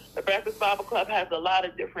 The Breakfast Bible Club has a lot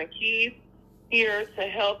of different keys here to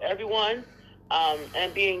help everyone,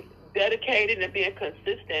 and being dedicated and being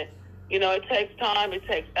consistent. It takes time, it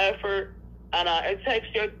takes effort, and it takes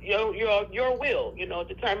your will,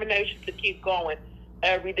 determination to keep going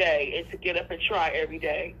every day and to get up and try every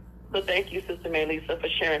day. So thank you, Sister Melissa, for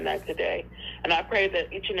sharing that today. And I pray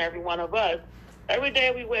that each and every one of us, every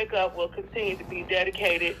day we wake up, will continue to be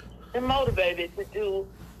dedicated and motivated to do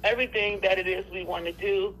everything that it is we want to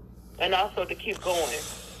do, and also to keep going.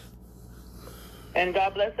 And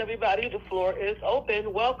God bless everybody. The floor is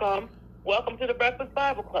open. Welcome. Welcome to the Breakfast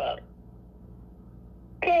Bible Club.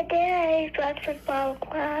 Good day, Breakfast Bible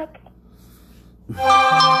Club.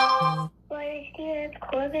 What is this?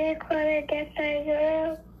 Quarter, guess I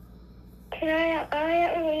know. Tonight I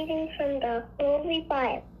am reading from the Holy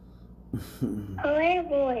Bible. Holy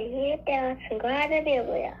boy, here down Sagrada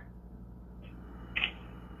Biblia.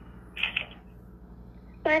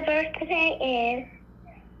 My verse today is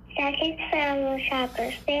 2 Samuel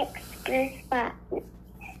chapter 6, verse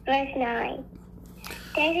 9.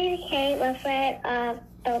 David became afraid of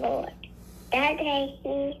the Lord. That day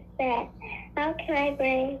he said, how can I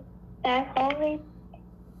bring God's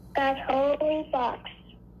holy box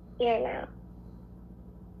here now?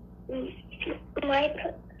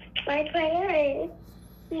 My prayer is,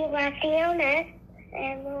 you watch the illness,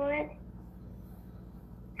 and Lord,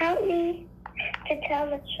 help me to tell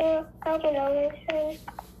the truth, help me to listen,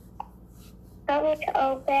 help me to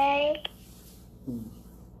obey,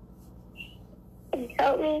 and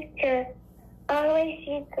help me to always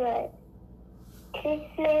do good. His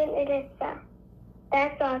name is so.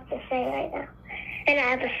 That's all to say right now. And I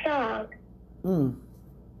have a song.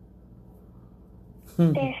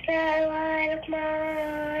 This red light of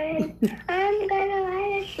mine, I'm gonna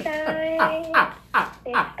let it shine.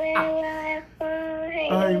 This red light of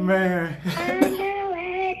mine, Amen. I'm gonna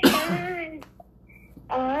let it shine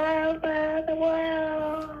all over the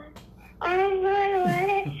world. I'm gonna let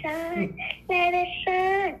it shine, let it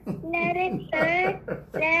shine, let it shine,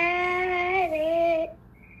 let it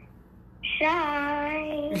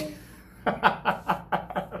shine.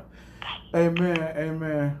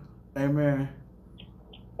 Amen.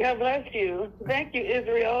 God bless you. Thank you,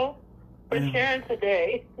 Israel, for sharing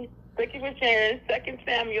today. Thank you for sharing 2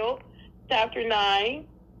 Samuel chapter 9.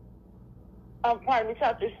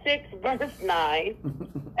 Chapter 6, verse 9.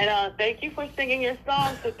 And thank you for singing your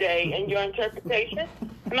song today and your interpretation.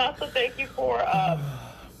 And also thank you for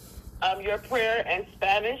your prayer in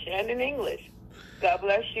Spanish and in English. God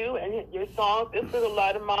bless you and your song. This is a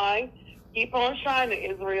lot of mine. Keep on shining,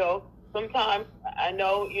 Israel. Sometimes I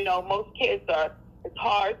know, most kids it's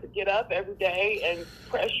hard to get up every day and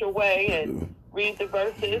press your way and read the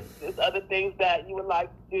verses. There's other things that you would like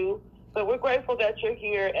to do. But we're grateful that you're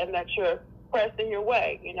here and that you're pressing your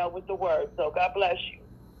way, with the word. So God bless you.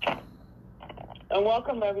 And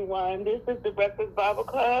welcome, everyone. This is the Breakfast Bible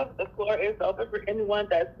Club. The floor is open for anyone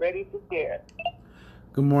that's ready to share.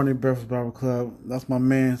 Good morning, Breakfast Bible Club. That's my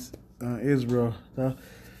man, Israel.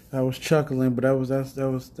 I was chuckling, but that was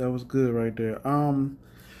good right there. I'm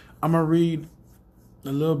gonna read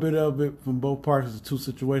a little bit of it from both parts. There's two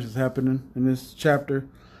situations happening in this chapter.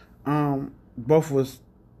 Both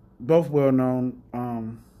well known.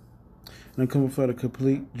 And coming for the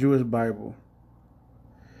complete Jewish Bible.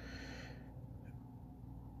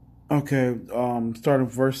 Okay, starting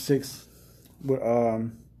verse 6 with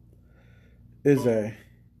Isai,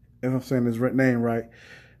 if I'm saying his name right.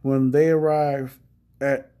 When they arrived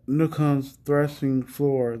at Nuchan's threshing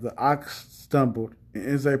floor, the ox stumbled, and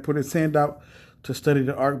Isai put his hand out to study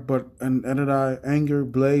the ark, but Adonai anger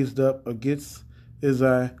blazed up against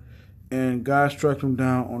Isai, and God struck him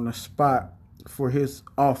down on the spot for his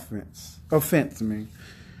offense,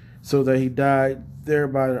 so that he died there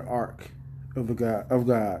by the ark of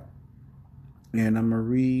God. And I'm gonna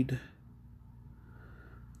read.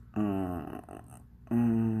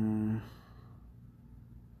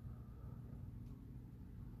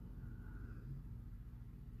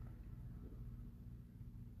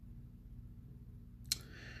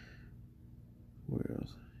 Where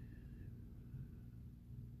else?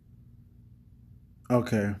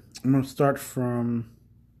 Okay, I'm going to start from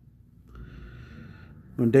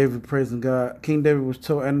when David praising God. King David was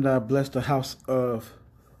told, and I bless the house of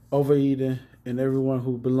Obed and everyone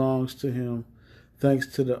who belongs to him, thanks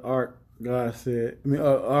to the ark, God said.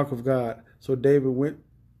 Ark of God. So David went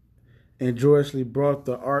and joyously brought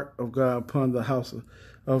the ark of God upon the house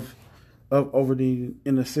of Obed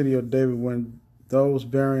in the city of David. When those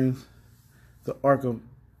bearing the ark of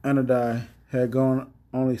Anadai had gone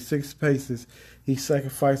only 6 paces, he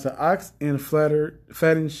sacrificed an ox and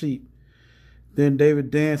fattened sheep. Then David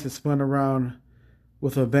danced and spun around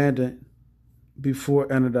with abandon before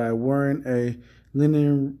Anadai, wearing a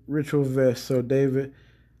linen ritual vest. So David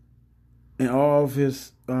and all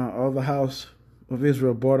the house of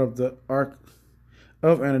Israel brought up the ark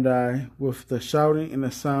of Anadai with the shouting and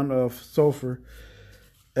the sound of sulfur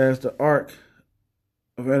as the ark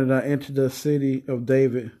of Anadai entered the city of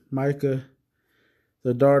David. Micah,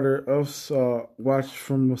 the daughter of Saul, watched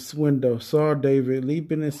from the window, saw David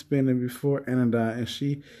leaping and spinning before Anadai, and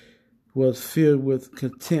she was filled with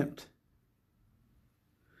contempt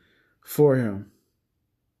for him.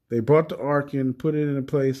 They brought the ark and put it in a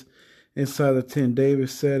place inside the tent. David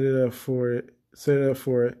set it up for it.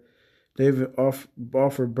 David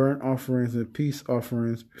offered burnt offerings and peace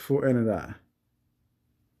offerings before Anadai.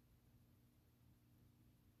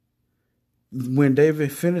 When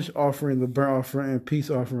David finished offering the burnt offering and peace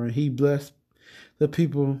offering, he blessed the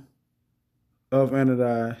people of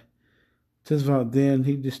Anadai. Then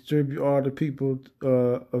he distributed all the people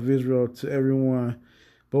of Israel to everyone,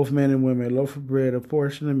 both men and women, a loaf of bread, a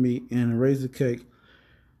portion of meat, and a raisin cake.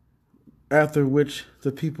 After which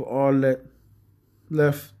the people all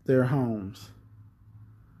left their homes.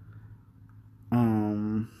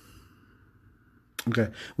 Okay.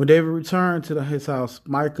 When David returned to his house,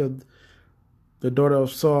 Micah, the daughter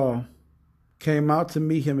of Saul, came out to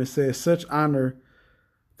meet him and said, "Such honor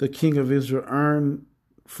the king of Israel earned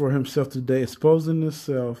for himself today, exposing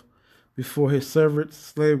himself before his servants,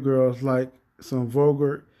 slave girls, like some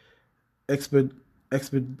vulgar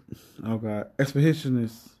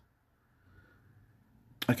expeditionists."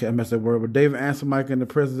 I can't mess that word, but David answered Micah in the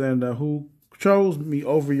presence of who chose me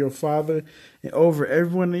over your father and over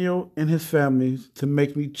everyone in his family to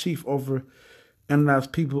make me chief over Anadai's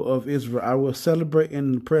people of Israel. I will celebrate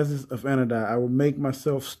in the presence of Anadai. I will make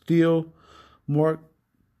myself still more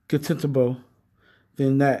contemptible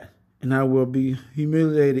than that, and I will be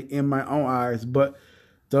humiliated in my own eyes. But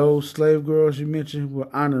those slave girls you mentioned will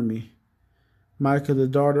honor me. Micah, the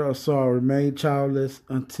daughter of Saul, remained childless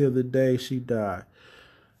until the day she died.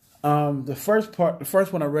 The first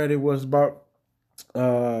one I read, it was about,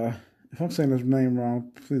 if I'm saying his name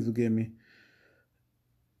wrong, please forgive me.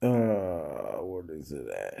 What is it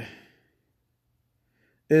at?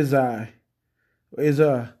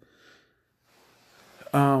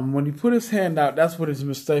 When he put his hand out, that's what his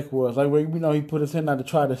mistake was. Like, we know he put his hand out to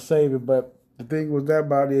try to save it, but the thing with that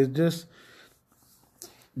about it is just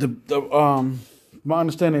my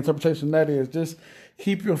understanding, interpretation of that is just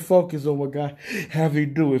keep your focus on what God have you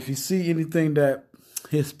do. If you see anything that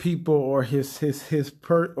his people or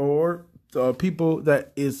people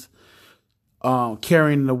that is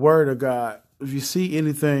carrying the word of God, if you see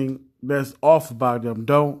anything that's off about them,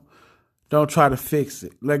 don't try to fix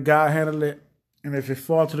it. Let God handle it. And if it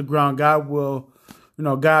falls to the ground, God will,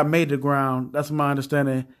 God made the ground. That's my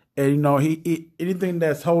understanding. And, he anything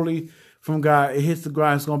that's holy from God, it hits the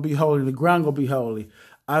ground, it's going to be holy. The ground going to be holy.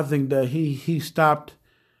 I think that he stopped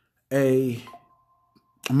a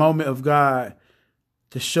moment of God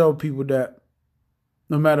to show people that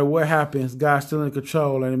no matter what happens, God's still in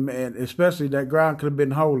control, and especially that ground could have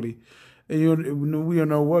been holy. And we don't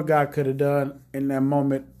know what God could have done in that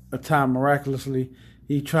moment of time miraculously.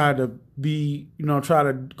 He tried to try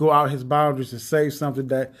to go out his boundaries and save something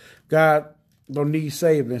that God don't need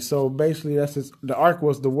saving. So basically, the ark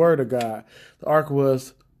was the word of God. The ark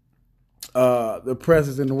was the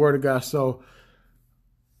presence in the word of God. So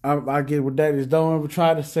I get what that is. Don't ever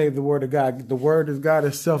try to save the word of God. The word of God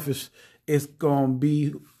itself is going to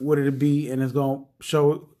be what it'll be, and it's going to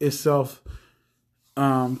show itself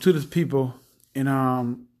to the people.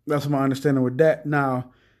 And that's my understanding with that. Now,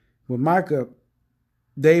 with Micah,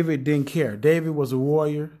 David didn't care. David was a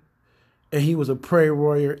warrior, and he was a prayer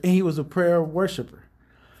warrior, and he was a prayer worshiper.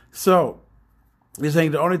 So this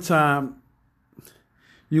ain't the only time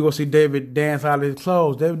you're going to see David dance out of his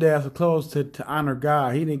clothes. David danced his clothes to honor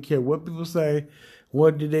God. He didn't care what people say.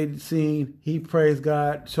 What did they see? He praised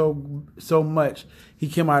God so much. He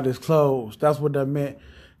came out of his clothes. That's what that meant.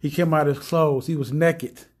 He came out of his clothes. He was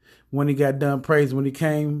naked when he got done praising. When he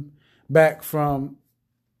came back from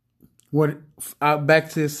When back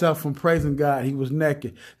to himself from praising God, he was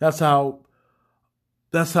naked. That's how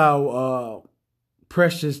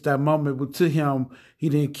precious that moment was to him. He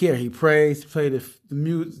didn't care. He praised, played the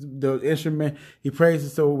music, the instrument. He praised it.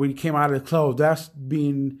 So when he came out of his clothes, that's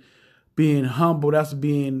being humble. That's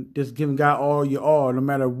being just giving God all your all, no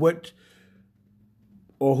matter what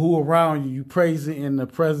or who around you. You praise it in the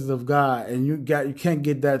presence of God, and you can't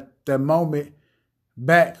get that moment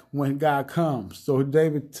back when God comes. So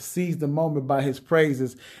David sees the moment by his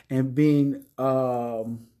praises and being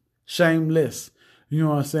shameless. You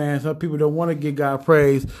know what I'm saying? Some people don't want to give God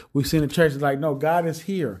praise. We see in the church, like, no, God is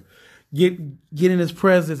here. Get in his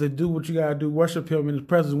presence and do what you got to do. Worship him in his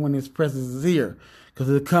presence when his presence is here. Because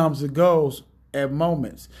it comes and goes at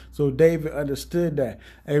moments. So David understood that.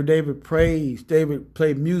 And David praised. David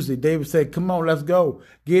played music. David said, come on, let's go.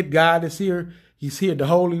 God is here. He's here. The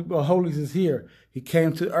Holies is here. He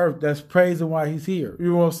came to earth. That's praising why he's here.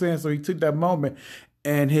 You know what I'm saying? So he took that moment,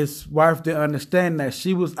 and his wife didn't understand that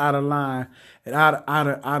she was out of line and out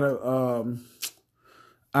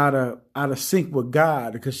of sync with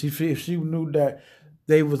God, because if she knew that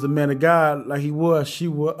David was a man of God like he was, she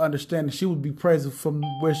would understand that she would be praising from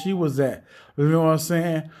where she was at. You know what I'm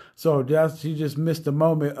saying? So she just missed the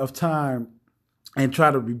moment of time and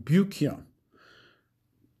try to rebuke him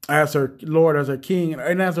as her Lord, as her King,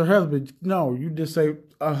 and as her husband. No, you just say,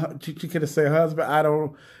 she could have said,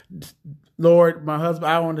 husband, Lord, my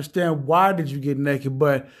husband, I don't understand. Why did you get naked?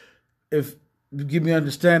 But if you give me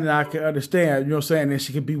understanding, I can understand. You know what I'm saying? And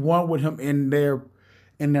she could be one with him in their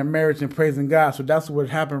marriage and praising God. So that's what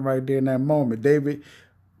happened right there in that moment. David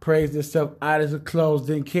praised himself out of his clothes,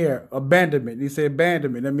 didn't care. Abandonment. He said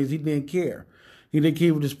abandonment. That means he didn't care. He didn't care.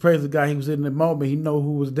 He was just praising God. He was in the moment. He know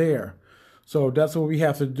who was there. So that's what we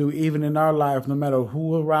have to do, even in our life, no matter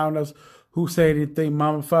who around us, who say anything,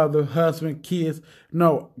 mama, father, husband, kids.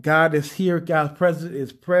 No, God is here. God's presence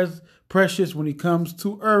is precious when he comes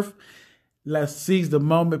to earth. Let's seize the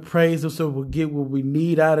moment, praise him, so we'll get what we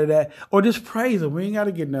need out of that. Or just praise him. We ain't got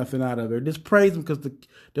to get nothing out of it. Just praise him, because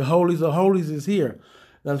the holies of holies is here.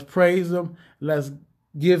 Let's praise him. Let's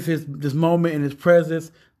give this moment in his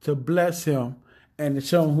presence to bless him and to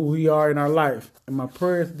show him who we are in our life. And my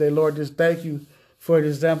prayer today, Lord, just thank you for the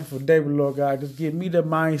example for David, Lord God. Just give me the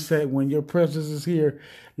mindset when your presence is here.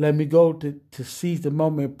 Let me go to seize the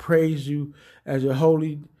moment, praise you as your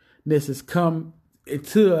holiness has come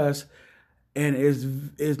into us. And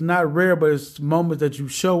it's not rare, but it's moments that you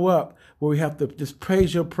show up where we have to just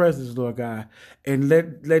praise your presence, Lord God, and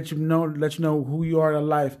let you know who you are in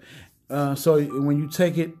life. So when you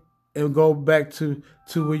take it and go back to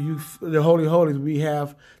where the Holy Holies, we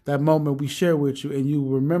have that moment we share with you, and you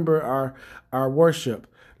remember our worship,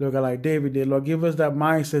 Lord God, like David did. Lord, give us that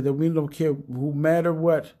mindset that we don't care who matter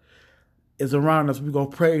what is around us. We're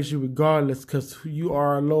going to praise you regardless, because you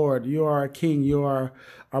are our Lord. You are our King. You are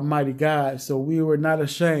our mighty God. So we were not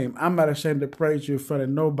ashamed. I'm not ashamed to praise you in front of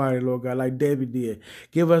nobody, Lord God, like David did.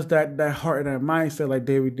 Give us that heart and that mindset like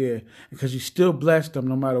David did, because you still blessed them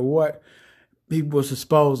no matter what he was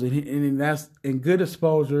exposed. And that's, and good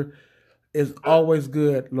exposure is always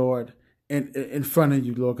good, Lord, in front of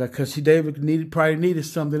you, Lord God, because David probably needed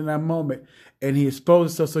something in that moment, and he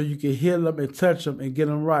exposed himself so you can heal him and touch him and get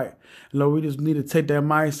him right. Lord, we just need to take that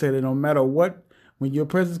mindset, and no matter what, when your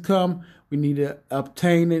presence come, we need to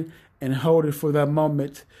obtain it and hold it for that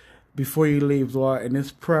moment before you leave, Lord. And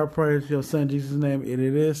this prayer in your son Jesus' name, and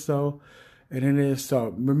it is so, and it is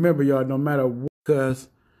so. Remember, y'all, no matter what, because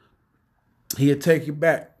he'll take it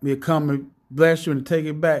back. He'll come and bless you and take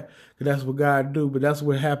it back, because that's what God do. But that's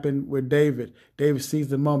what happened with David. David sees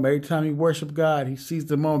the moment. Every time he worshiped God, he sees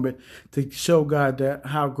the moment to show God that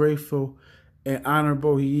how grateful and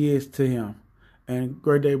honorable he is to him. And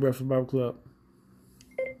great day, Breakfast Bible Club.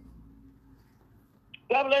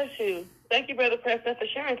 God bless you. Thank you, Brother Preston, for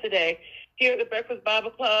sharing today. Here at the Breakfast Bible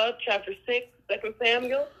Club, chapter 6, 2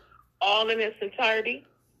 Samuel, all in its entirety.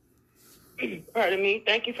 Pardon me.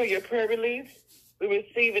 Thank you for your prayer release. We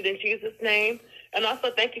receive it in Jesus' name. And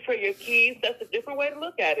also thank you for your keys. That's a different way to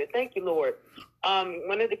look at it. Thank you, Lord.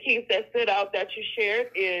 One of the keys that stood out that you shared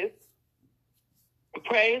is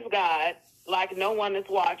praise God like no one is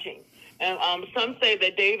watching. And some say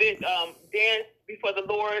that David danced before the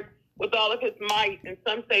Lord with all of his might, and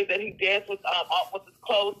some say that he danced with his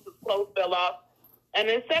clothes fell off. And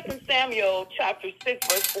in 2 Samuel chapter 6,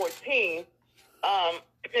 verse 14,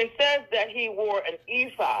 it says that he wore an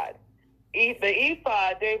ephod. The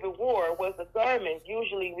ephod David wore was a garment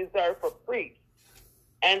usually reserved for priests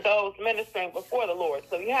and those ministering before the Lord.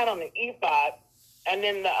 So he had on the ephod, and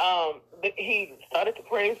then he started to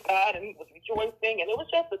praise God, and he was rejoicing, and it was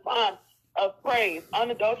just a time of praise,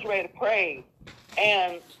 unadulterated praise.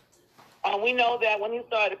 And we know that when he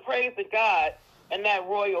started praising God in that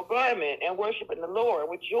royal garment and worshiping the Lord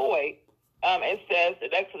with joy, it says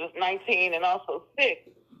in Exodus 19 and also 6,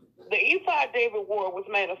 the ephod David wore was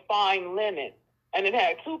made of fine linen, and it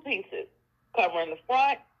had two pieces covering the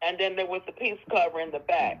front, and then there was the piece covering the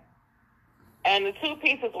back. And the two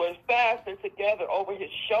pieces were fastened together over his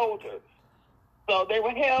shoulders. So they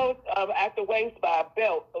were held at the waist by a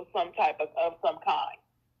belt of some kind.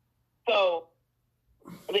 So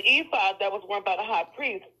the ephod that was worn by the high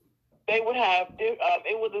priest, they would have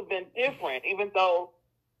it would have been different, even though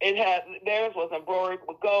theirs was embroidered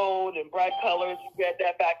with gold and bright colors. You read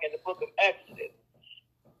that back in the book of Exodus.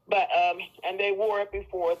 But and they wore it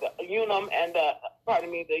before the Urim and the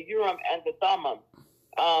Thummim.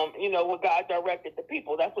 What God directed the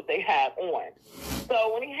people. That's what they had on.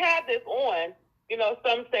 So when he had this on,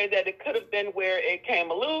 some say that it could have been where it came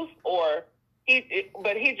loose,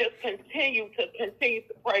 but he just continued to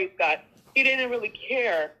praise God. He didn't really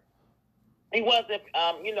care. He wasn't,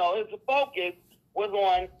 his focus was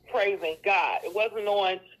on praising God. It wasn't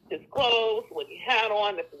on his clothes, what he had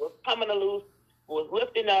on, if it was coming loose, was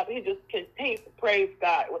lifting up. He just continued to praise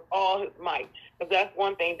God with all his might. Because that's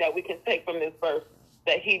one thing that we can take from this verse,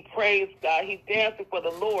 that he praised God. He's dancing for the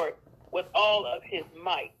Lord with all of his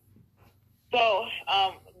might. So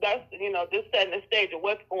that's, just setting the stage of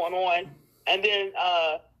what's going on. And then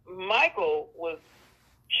Michal was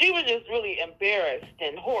just really embarrassed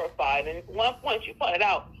and horrified. And at one point she pointed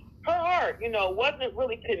out her heart, wasn't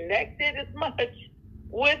really connected as much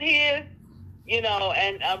with his,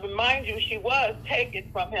 and remind you, she was taken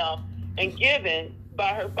from him and given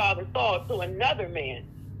by her father Saul to another man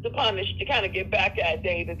to punish, to kind of get back at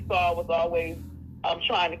David. Saul was always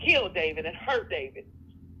trying to kill David and hurt David.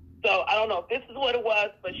 So I don't know if this is what it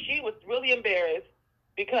was, but she was really embarrassed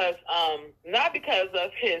because, not because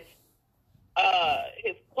of his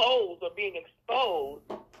clothes or being exposed.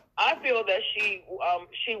 I feel that she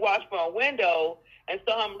watched from a window and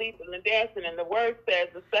saw him leaping and dancing, and the word says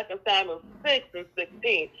in 2 Samuel 6 and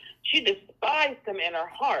 16, she despised him in her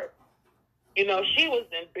heart. She was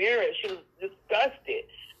embarrassed. She was disgusted,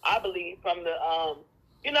 I believe, from the,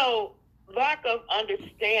 lack of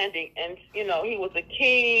understanding. And, he was a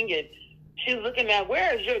king, and she's looking at,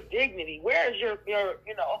 where is your dignity? Where is your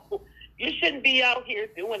you shouldn't be out here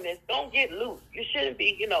doing this. Don't get loose. You shouldn't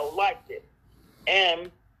be, like this.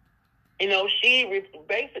 And, she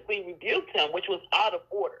basically rebuked him, which was out of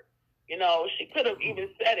order. She could have even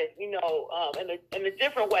said it, in a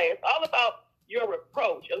different way. It's all about your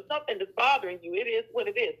reproach. If something is bothering you, it is what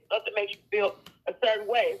it is. Something makes you feel a certain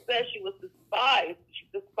way. It says she was despised. She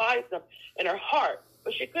despised him in her heart.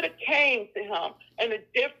 But she could have came to him in a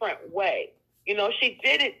different way. She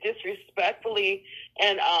did it disrespectfully.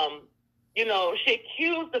 And, she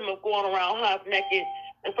accused him of going around half naked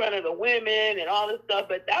in front of the women and all this stuff.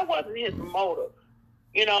 But that wasn't his motive.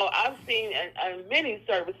 I've seen in many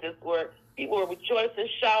services where people were rejoicing,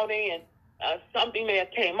 shouting, and something may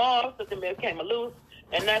have came off, something may have came loose,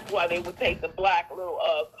 and that's why they would take the black little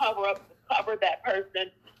cover up to cover that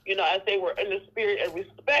person, as they were in the spirit, and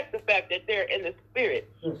respect the fact that they're in the spirit.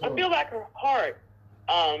 Mm-hmm. I feel like her heart,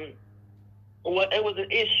 it was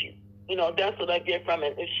an issue. That's what I get from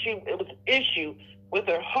it. It was an issue with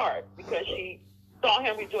her heart because she saw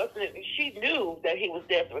him rejoicing, and she knew that he was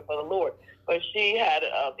desperate for the Lord, but she had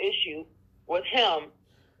an issue with him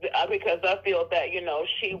because I feel that,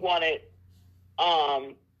 she wanted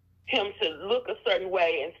him to look a certain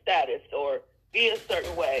way in status or be a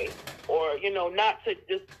certain way or, not to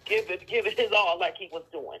just give it his all like he was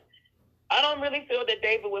doing. I don't really feel that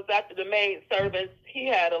David was after the maid servants. He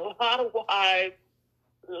had a lot of wives,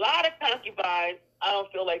 a lot of concubines. I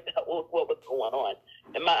don't feel like that was what was going on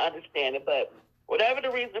in my understanding. But whatever the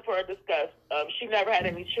reason for her disgust, she never had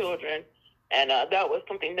any children. And that was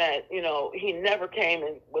something that, he never came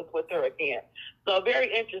and was with her again. So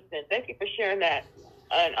very interesting. Thank you for sharing that.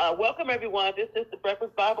 And welcome, everyone. This is the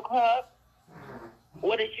Breakfast Bible Club.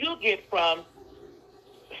 What did you get from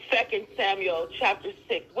 2 Samuel chapter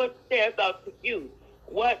 6? What stands out to you?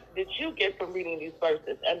 What did you get from reading these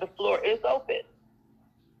verses? And the floor is open.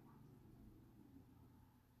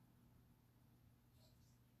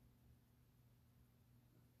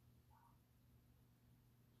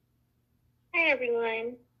 Hi,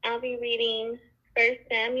 everyone. I'll be reading 1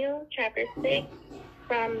 Samuel chapter 6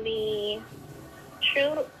 from the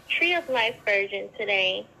Tree of Life version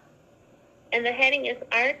today. And the heading is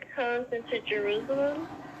Ark Comes into Jerusalem.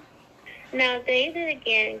 Now David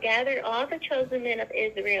again gathered all the chosen men of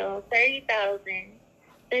Israel, 30,000.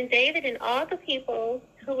 Then David and all the people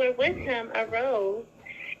who were with him arose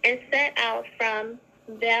and set out from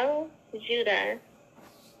Bel Judah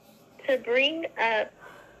to bring up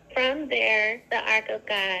from there the ark of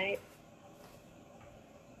God,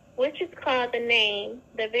 which is called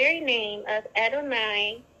the very name of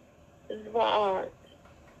Adonai Zvaot,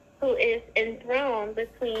 who is enthroned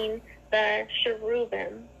between the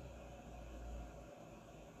cherubim.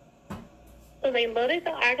 So they loaded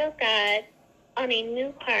the ark of God on a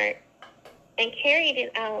new cart and carried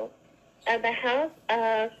it out of the house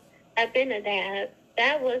of Abinadab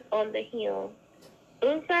that was on the hill.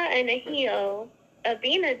 Uzzah and Ahio,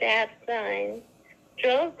 Abinadab's son,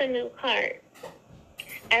 drove the new cart.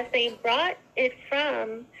 As they brought it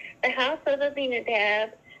from the house of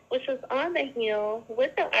Abinadab, which was on the hill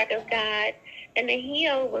with the ark of God, and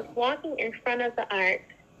Ahio was walking in front of the ark.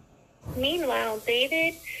 Meanwhile,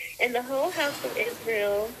 David and the whole house of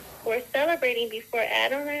Israel were celebrating before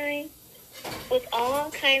Adonai with all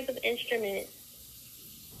kinds of instruments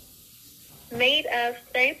made of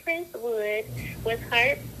cypress wood, with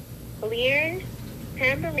harps, lyres,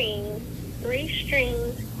 tambourines,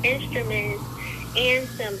 3-stringed instruments, and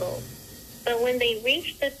cymbals. But when they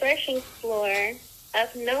reached the threshing floor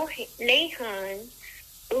of Nahon,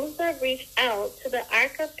 Uzzah reached out to the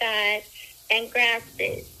ark of God and grasped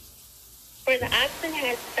it, for the oxen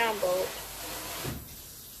had stumbled.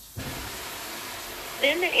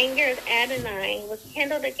 Then the anger of Adonai was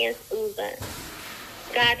kindled against Uzzah.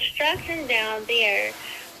 God struck him down there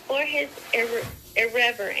for his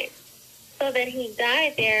irreverence, so that he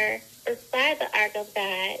died there beside the ark of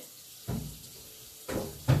God.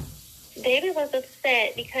 David was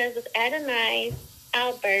upset because of Adonai's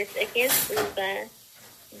outburst against Uzzah.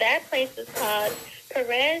 That place is called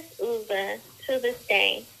Perez Uzzah to this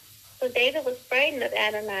day. So David was frightened of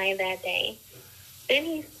Adonai that day. Then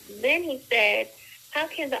he said, "How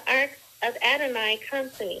can the ark of Adonai come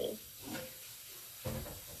to me?"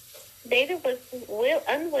 David was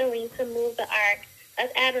unwilling to move the ark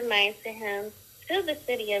of Adonai to him to the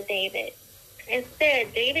city of David.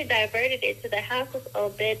 Instead, David diverted it to the house of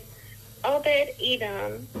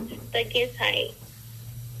Obed-Edom, the Gittite.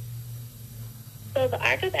 So the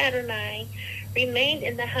ark of Adonai remained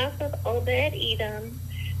in the house of Obed-Edom,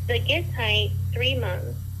 the Gittite, 3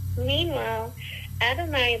 months. Meanwhile,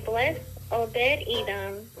 Adonai blessed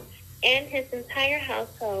Obed-Edom and his entire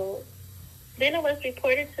household. Then it was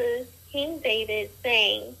reported to King David,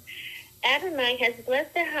 saying, "Adonai has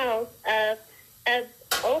blessed the house of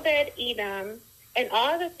Obed-Edom and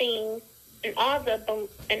all the things and all that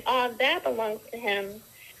belongs to him,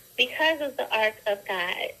 because of the ark of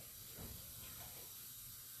God."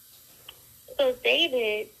 So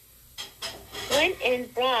David went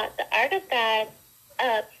and brought the ark of God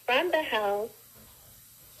up from the house.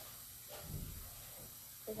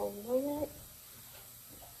 One moment.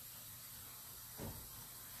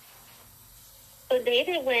 So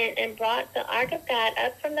David went and brought the ark of God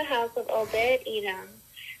up from the house of Obed-Edom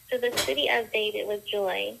to the city of David with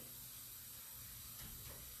joy.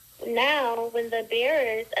 Now, when the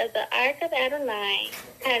bearers of the ark of Adonai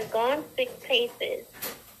had gone 6 paces,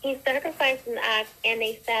 he sacrificed an ox and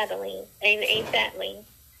a fatling.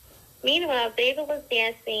 Meanwhile, David was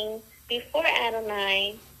dancing before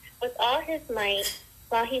Adonai with all his might,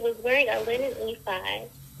 while he was wearing a linen ephod.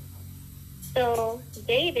 So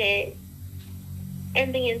David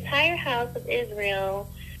and the entire house of Israel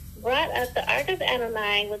brought up the ark of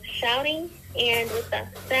Adonai with shouting and with the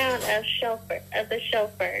sound of the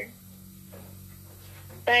shofar.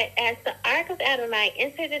 But as the ark of Adonai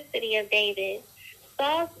entered the city of David,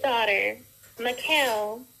 Saul's daughter,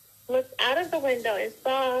 Michal, looked out of the window and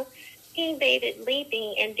saw King David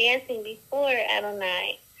leaping and dancing before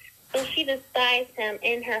Adonai. So she despised him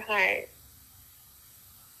in her heart.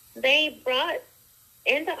 They brought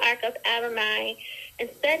in the ark of Adonai and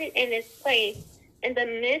set it in its place in the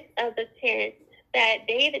midst of the tent that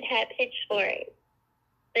David had pitched for it.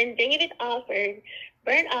 Then David offered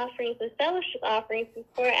burnt offerings and fellowship offerings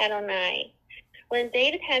before Adonai. When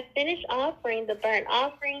David had finished offering the burnt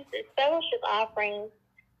offerings and fellowship offerings,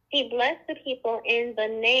 he blessed the people in the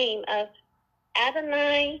name of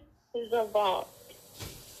Adonai Zvaot.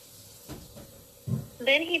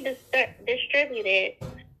 Then he distributed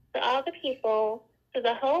to all the people, to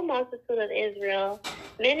the whole multitude of Israel,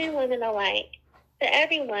 men and women alike, to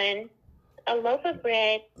everyone, a loaf of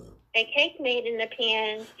bread, a cake made in a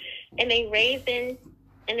pan, and a raisin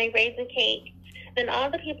cake. Then all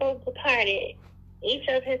the people departed, each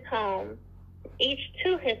to his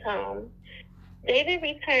home. David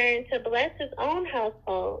returned to bless his own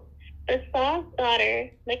household. But Saul's daughter,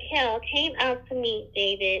 Michal, came out to meet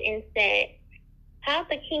David and said, "How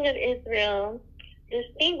the king of Israel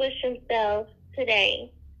distinguished himself today,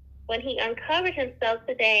 when he uncovered himself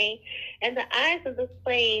today in the eyes of the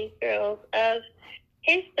slave girls of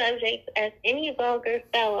his subjects as any vulgar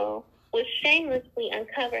fellow would shamelessly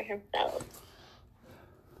uncover himself.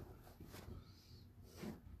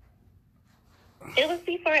 It was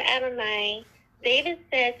before Adonai, David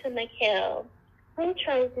said to Michal, "Who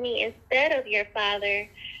chose me instead of your father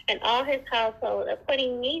and all his household,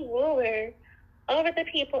 appointing me ruler over the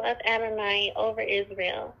people of Adonai, over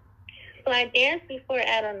Israel? So I danced before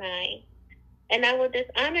Adonai, and I will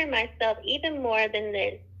dishonor myself even more than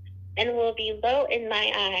this, and will be low in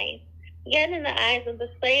my eyes. Yet in the eyes of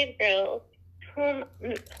the slave girls,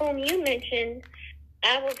 whom you mentioned,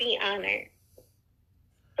 I will be honored."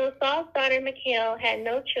 So Saul's daughter Michal had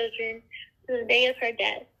no children to the day of her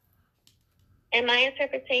death. And my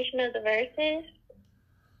interpretation of the verses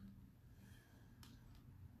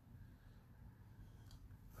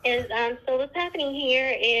is so what's happening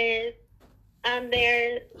here is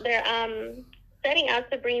they're setting out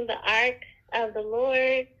to bring the ark of the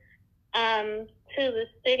Lord to the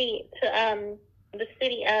city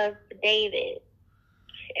of David,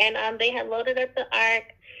 and they had loaded up the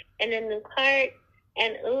ark and in the cart,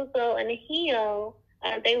 and Uzo and Ahio,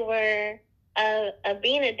 they were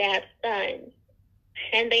Abinadab's sons,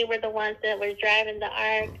 and they were the ones that were driving the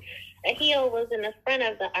ark. Ahio was in the front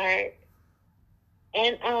of the ark,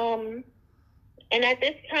 and at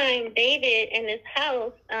this time, David and his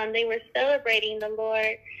house, they were celebrating the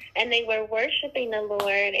Lord, and they were worshiping the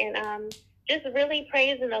Lord, and just really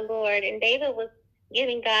praising the Lord. And David was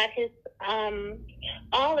giving God his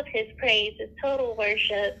all of his praise, his total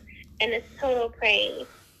worship, and his total praise.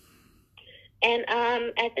 And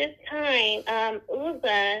at this time,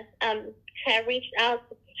 Uzzah had reached out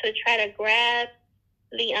to try to grab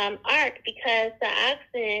the ark because the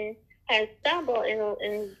oxen had stumbled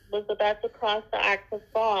and was about to cause the ark to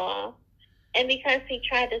fall. And because he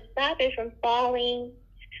tried to stop it from falling,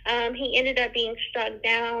 he ended up being struck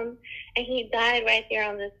down, and he died right there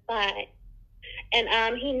on the spot.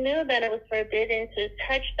 And he knew that it was forbidden to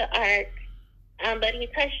touch the ark, but he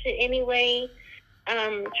touched it anyway,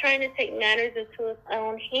 trying to take matters into his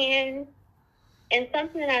own hands. And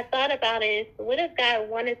something that I thought about is, what if God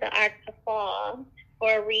wanted the ark to fall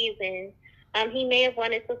for a reason? He may have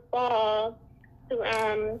wanted to fall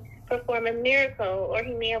to perform a miracle, or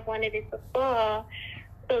he may have wanted it to fall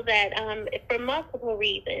so that for multiple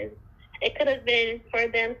reasons. It could have been for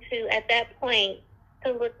them to, at that point,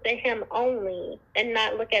 to look to him only and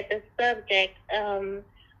not look at the subject of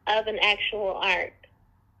an actual ark.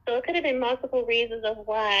 So it could have been multiple reasons of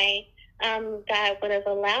why God would have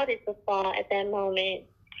allowed it to fall at that moment.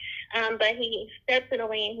 But he stepped it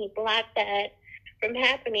away and he blocked that from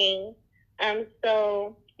happening.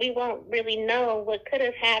 So we won't really know what could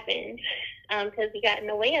have happened because he got in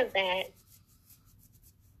the way of that.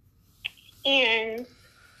 And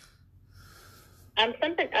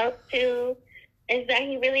something else too is that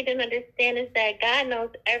he really didn't understand is that God knows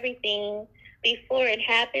everything before it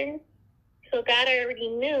happens. So God already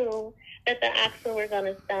knew that the oxen were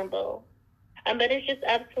going to stumble. But it's just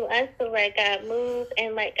up to us to let God move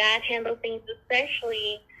and let God handle things,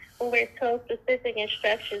 especially when we're told specific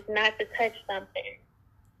instructions not to touch something.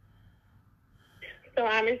 So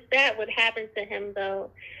it's that what happened to him, though.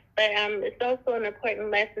 But it's also an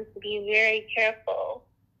important lesson to be very careful.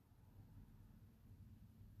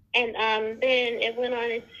 And then it went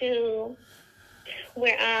on into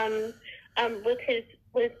where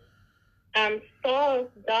with Saul's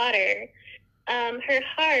daughter, her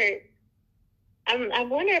heart. I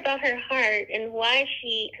wonder about her heart and why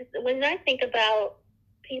because when I think about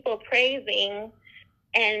people praising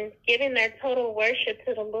and giving their total worship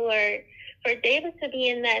to the Lord, for David to be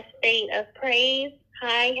in that state of praise,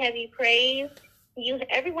 high, heavy praise,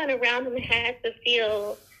 everyone around him had to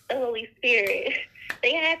feel the Holy Spirit.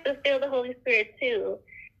 They had to feel the Holy Spirit too,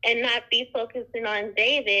 and not be focusing on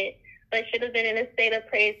David, but should have been in a state of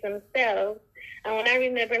praise themselves. And when I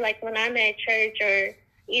remember, like when I'm at church or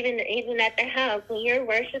even at the house, when you're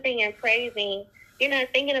worshiping and praising, you're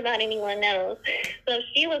not thinking about anyone else. So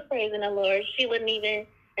she was praising the Lord. She wouldn't even,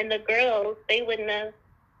 and the girls, they wouldn't have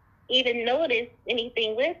even noticed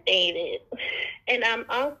anything with David. And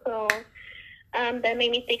also, that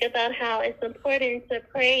made me think about how it's important to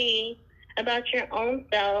pray about your own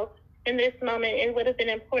self. In this moment, it would have been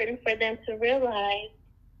important for them to realize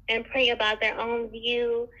and pray about their own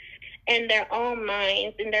view and their own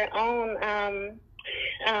minds and their own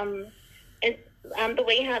the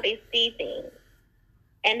way how they see things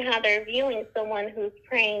and how they're viewing someone who's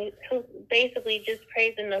praying, who's basically just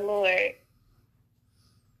praising the Lord.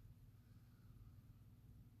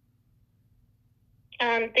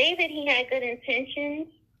 David, he had good intentions,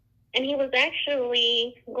 And he was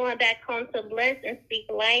actually going back home to bless and speak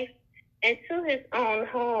life into his own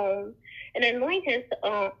home and anoint his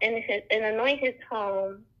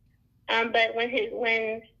home. But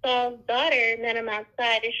when Saul's daughter met him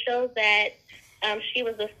outside, it shows that she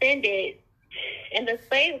was offended, and the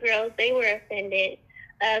slave girls, they were offended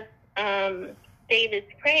of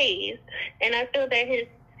David's praise, and I feel that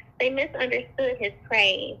they misunderstood his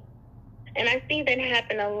praise, and I see that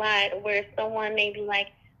happen a lot where someone may be like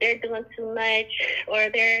they're doing too much, or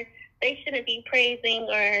they shouldn't be praising,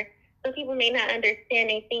 or some people may not understand.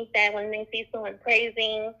 They think that when they see someone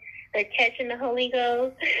praising, they're catching the Holy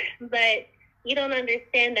Ghost, but you don't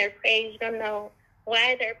understand their praise. You don't know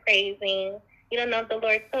why they're praising. You don't know if the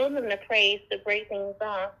Lord told them to praise to break things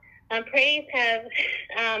off. Praise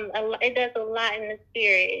it does a lot in the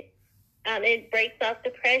spirit. It breaks off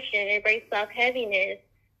depression. It breaks off heaviness.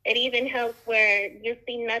 It even helps where you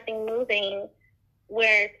see nothing moving,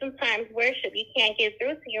 where sometimes worship, you can't get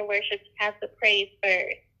through to your worship. You have to praise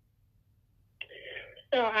first.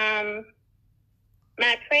 So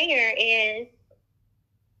my prayer is,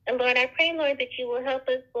 Lord, I pray, Lord, that you will help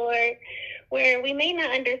us, Lord, where we may not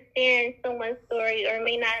understand someone's story or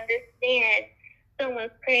may not understand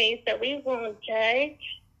someone's praise, that we won't judge,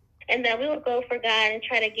 and that we will go for God and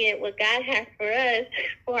try to get what God has for us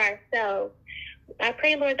for ourselves. I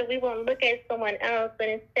pray, Lord, that we won't look at someone else, but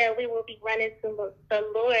instead we will be running to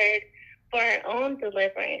the Lord for our own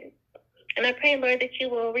deliverance. And I pray, Lord, that you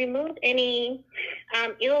will remove any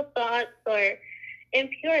ill thoughts or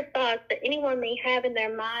impure thoughts that anyone may have in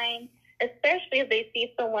their mind, especially if they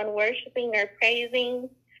see someone worshiping or praising.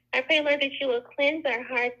 I pray, Lord, that you will cleanse our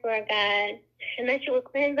hearts, Lord God, and that you will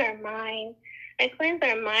cleanse our mind and cleanse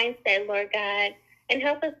our mindset, Lord God, and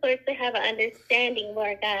help us, Lord, to have an understanding,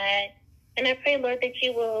 Lord God. And I pray, Lord, that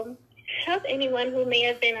you will help anyone who may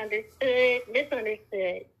have been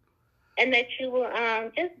misunderstood, and that you will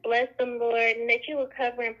just bless them, Lord, and that you will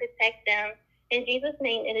cover and protect them. In Jesus'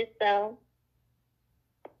 name, it is so.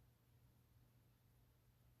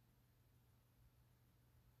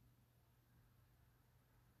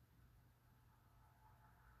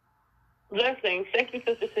 Blessings. Thank you,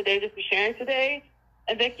 Sister Sedalia, for sharing today.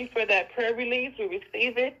 And thank you for that prayer release. We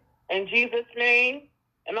receive it in Jesus' name.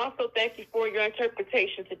 And also thank you for your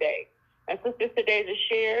interpretation today. And Sister Sedalia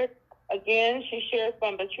shared, again, she shared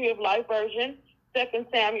from the Tree of Life version, 2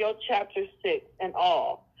 Samuel chapter 6 and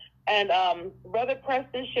all. And Brother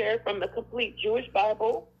Preston shared from the Complete Jewish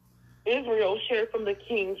Bible. Israel shared from the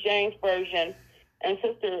King James Version. And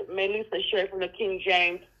Sister Melissa shared from the King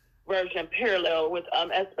James Version parallel with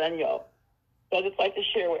Espanol. So I'd just like to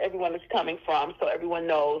share where everyone is coming from so everyone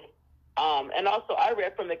knows. And also I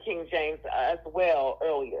read from the King James as well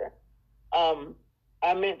earlier.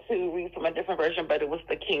 I meant to read from a different version, but it was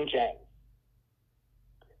the King James.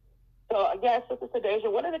 So again, Sister Sedalia,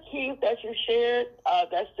 one of the keys that you shared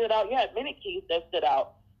that stood out, you had many keys that stood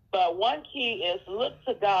out, but one key is look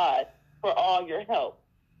to God for all your help.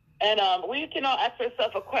 And we can all ask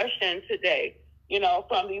ourselves a question today,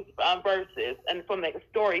 from these verses and from the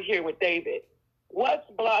story here with David. What's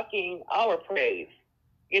blocking our praise?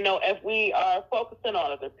 If we are focusing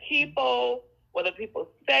on other people, what the people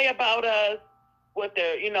say about us, what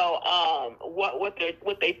they're,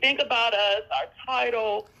 what they think about us, our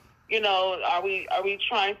title, are we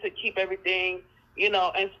trying to keep everything,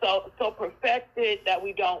 and so perfected that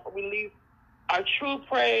we don't release our true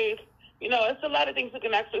praise? It's a lot of things we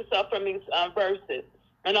can ask ourselves from these verses.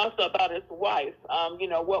 And also about his wife,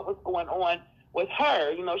 what was going on with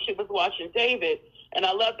her. She was watching David, and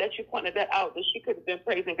I love that you pointed that out, that she could have been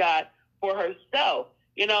praising God for herself.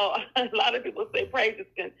 A lot of people say praise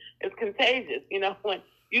is contagious. When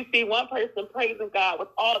you see one person praising God with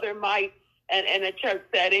all their might and in a church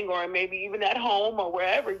setting, or maybe even at home or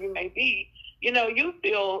wherever you may be, you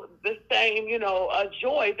feel the same,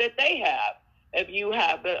 joy that they have if you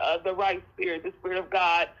have the right spirit, the Spirit of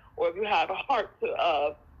God, or if you have a heart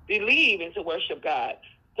to believe and to worship God.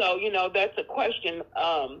 So, that's a question,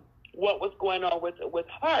 what was going on with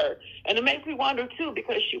her. And it makes me wonder, too,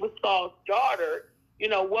 because she was Saul's daughter,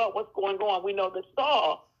 what was going on. We know that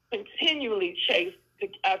Saul continually chased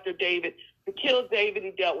after David to kill David.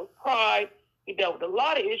 He dealt with pride. He dealt with a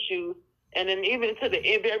lot of issues. And then even to the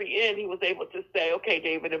very end, he was able to say, okay,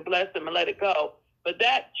 David, and bless him and let it go. But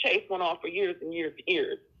that chase went on for years and years and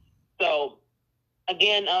years. So,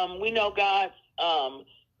 again, we know God's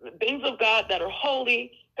things of God that are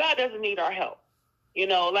holy. God doesn't need our help.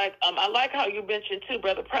 I like how you mentioned too,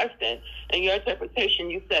 Brother Preston, in your interpretation.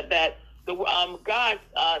 You said that the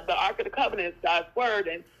Ark of the Covenant is God's word,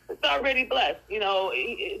 and it's already blessed. He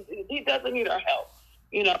doesn't need our help.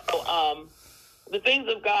 the things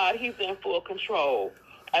of God, he's in full control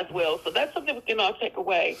as well. So that's something we can all take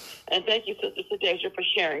away. And thank you, Sister Sadeja, for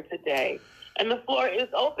sharing today. And the floor is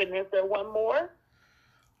open. Is there one more?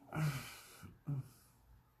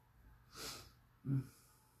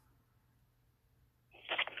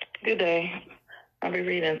 Good day. I'll be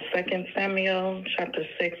reading 2 Samuel chapter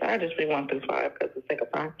 6. I just read 1 through 5 because of the sake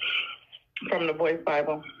of time. From the Voice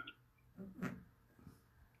Bible.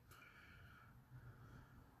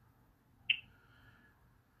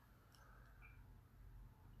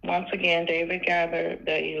 Once again, David gathered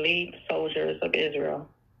the elite soldiers of Israel,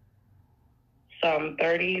 some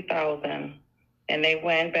 30,000, and they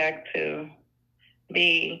went back to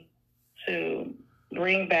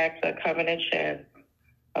bring back the covenant chest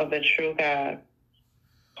of the true God,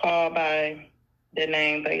 called by the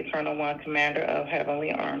name the Eternal One, Commander of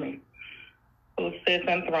Heavenly Army, who sits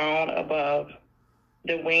enthroned above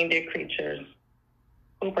the winged creatures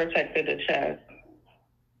who protected the chest.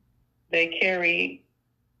 They carried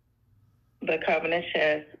the covenant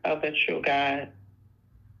chest of the true God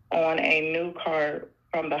on a new cart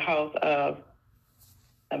from the house of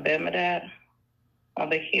Abimelech on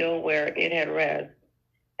the hill where it had rest,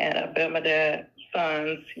 and Abimelech's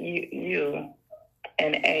sons U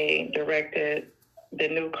and A directed the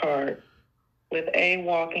new cart, with A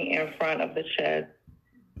walking in front of the chest.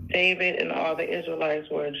 David and all the Israelites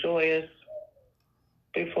were joyous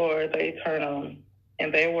before the Eternal,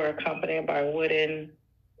 and they were accompanied by wooden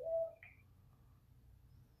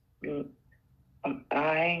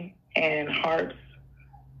and harps,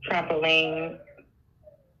 trampolines,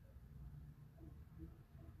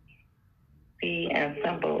 and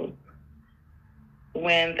cymbals.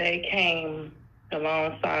 When they came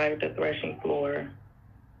alongside the threshing floor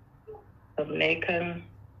of Nacon,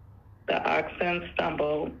 the oxen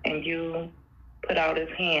stumbled, and you put out his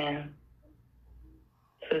hand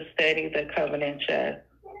to steady the covenant chest.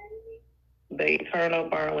 The Eternal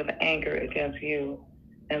burned with anger against you,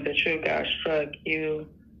 and the true God struck you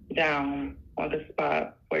down on the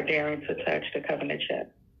spot for daring to touch the covenant chest.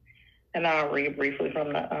 And I'll read briefly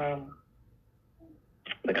from the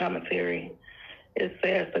commentary. It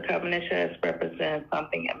says the covenant chest represents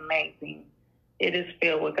something amazing. It is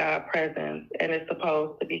filled with God's presence and is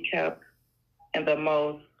supposed to be kept in the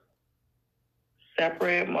most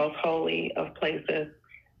separate, most holy of places.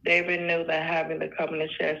 David knew that having the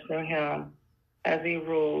covenant chest near him as he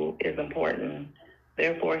ruled is important.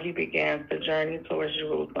 Therefore, he begins the journey towards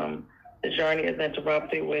Jerusalem. The journey is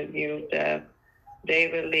interrupted with youth death.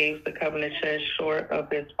 David leaves the covenant chest short of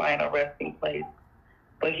his final resting place,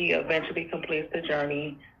 but he eventually completes the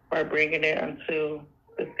journey by bringing it unto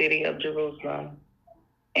the city of Jerusalem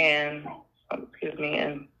and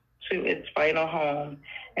to its final home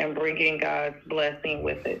and bringing God's blessing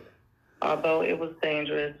with it. Although it was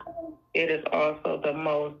dangerous, it is also the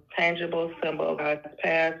most tangible symbol of God's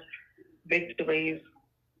past victories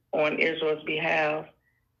on Israel's behalf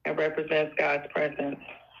and represents God's presence.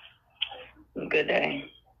 Good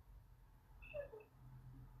day.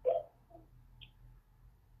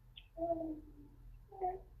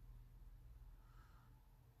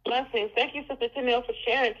 Blessings. Thank you, Sister Tennille, for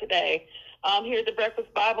sharing today here at the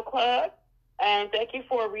Breakfast Bible Club. And thank you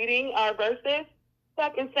for reading our verses.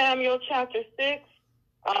 2 Samuel chapter 6.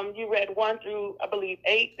 You read 1 through, I believe,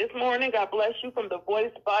 8 this morning. God bless you, from the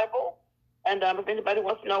Voice Bible. And if anybody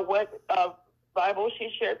wants to know what Bible she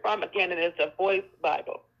shared from, again, it is the Voice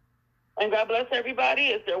Bible. And God bless everybody.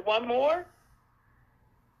 Is there one more?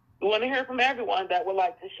 We want to hear from everyone that would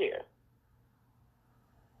like to share.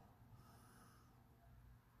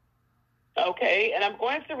 Okay, and I'm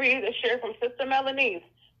going to read a share from Sister Melanie.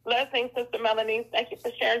 Blessings, Sister Melanie. Thank you for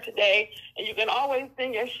sharing today. And you can always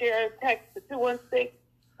send your share text to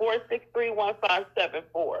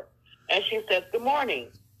 216-463-1574. And she says, good morning.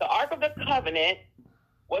 The Ark of the Covenant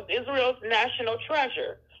was Israel's national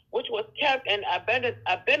treasure, which was kept in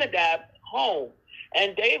Abinadab's home.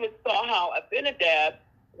 And David saw how Abinadab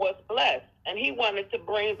was blessed, and he wanted to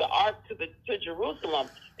bring the Ark to Jerusalem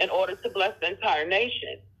in order to bless the entire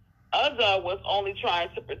nation. Uzzah was only trying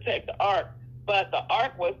to protect the Ark, but the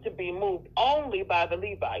Ark was to be moved only by the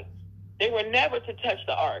Levites. They were never to touch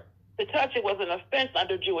the Ark. To touch it was an offense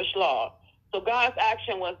under Jewish law. So God's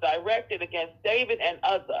action was directed against David and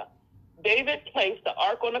Uzzah. David placed the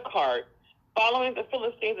Ark on a cart, following the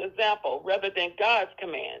Philistines' example rather than God's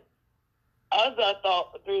command. Uzzah though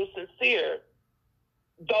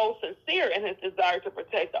sincere in his desire to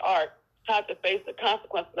protect the Ark, had to face the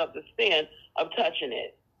consequences of the sin of touching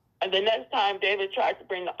it. And the next time David tried to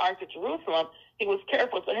bring the Ark to Jerusalem, he was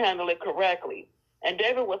careful to handle it correctly. And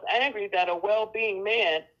David was angry that a well-being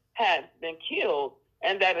man had been killed,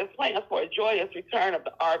 and that his plans for a joyous return of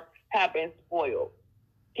the ark had been spoiled.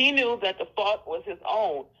 He knew that the fault was his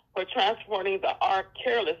own for transporting the ark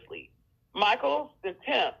carelessly. Michael's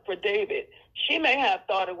contempt for David, she may have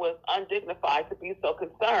thought it was undignified to be so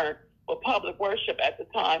concerned with public worship at the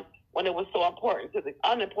time when it was so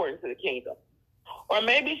unimportant to the kingdom. Or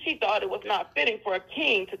maybe she thought it was not fitting for a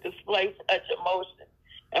king to display such emotion.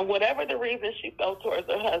 And whatever the reason she felt towards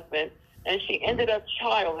her husband, and she ended up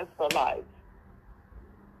childless for life.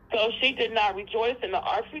 So she did not rejoice in the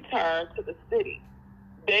ark's return to the city.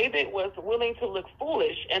 David was willing to look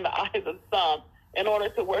foolish in the eyes of some in order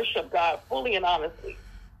to worship God fully and honestly.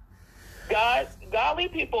 Godly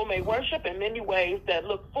people may worship in many ways that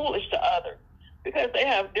look foolish to others because they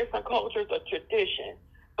have different cultures or traditions,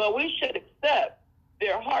 but we should accept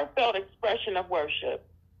their heartfelt expression of worship.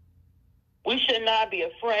 We should not be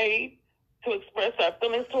afraid to express our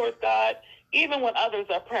feelings towards God, even when others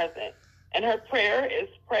are present. And her prayer is,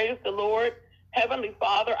 praise the Lord. Heavenly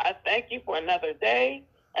Father, I thank you for another day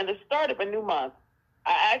and the start of a new month.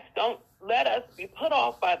 I ask, don't let us be put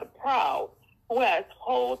off by the proud who has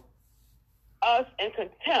hold us in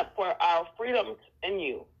contempt for our freedom in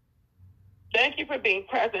you. Thank you for being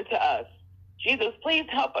present to us. Jesus, please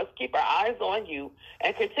help us keep our eyes on you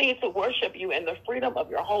and continue to worship you in the freedom of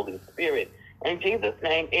your Holy Spirit. In Jesus'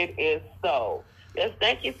 name, it is so. Yes,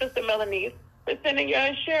 thank you, Sister Melanie, for sending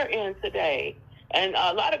your share in today. And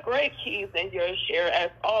a lot of great keys in your share,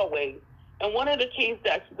 as always. And one of the keys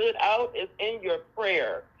that stood out is in your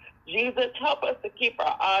prayer. Jesus, help us to keep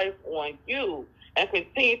our eyes on you and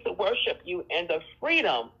continue to worship you in the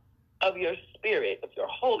freedom of your spirit, of your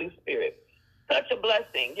Holy Spirit. Such a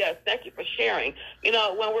blessing. Yes, thank you for sharing. You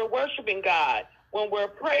know, when we're worshiping God, when we're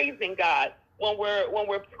praising God, when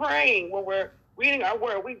we're praying, when we're reading our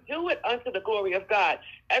word, we do it unto the glory of God.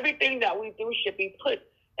 Everything that we do should be put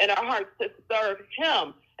in our hearts to serve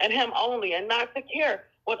him and him only, and not to care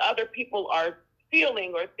what other people are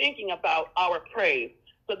feeling or thinking about our praise.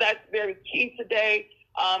 So that's very key today.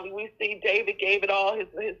 We see David gave it all, his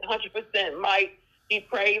 100% might. He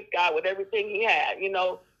praised God with everything he had. You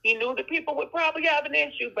know, he knew the people would probably have an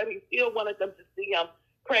issue, but he still wanted them to see him,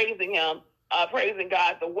 praising God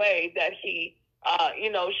the way that he,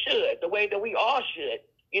 should, the way that we all should.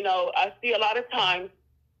 You know, I see a lot of times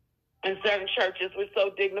in certain churches, we're so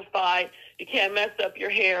dignified. You can't mess up your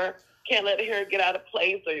hair, can't let the hair get out of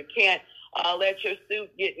place, or you can't let your suit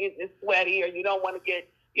get sweaty, or you don't want to get,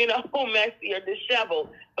 messy or disheveled.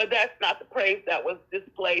 But that's not the praise that was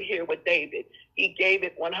displayed here with David. He gave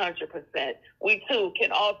it 100%. We too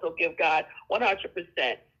can also give God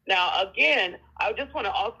 100%. Now, again, I just want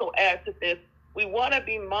to also add to this, we want to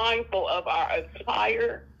be mindful of our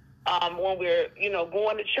attire when we're,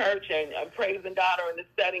 going to church and praising God or in the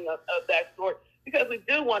setting of that sort, because we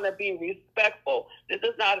do want to be respectful. This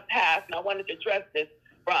is not a pass, and I wanted to address this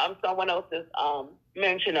from someone else's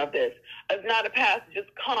mention of this. It's not a pass to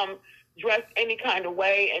just come dressed any kind of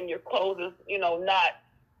way and your clothes is, not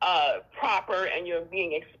proper and you're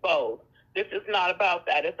being exposed. This is not about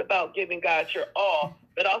that. It's about giving God your all,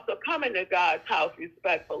 but also coming to God's house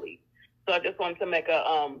respectfully. So I just wanted to make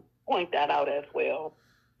a point that out as well.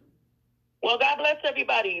 Well, God bless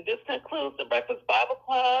everybody. This concludes the Breakfast Bible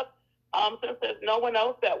Club. Since there's no one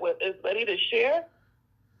else that is ready to share,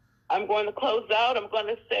 I'm going to close out. I'm going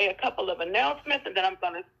to say a couple of announcements, and then I'm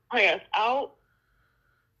going to pray us out.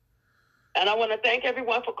 And I want to thank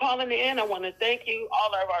everyone for calling in. I want to thank you,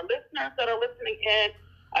 all of our listeners that are listening in.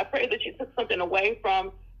 I pray that you took something away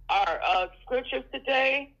from our scriptures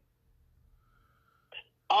today.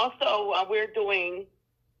 Also, we're doing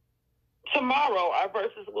tomorrow, our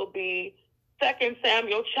verses will be 2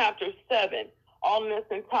 Samuel chapter 7, all in this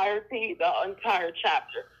entirety, the entire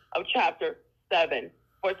chapter of chapter 7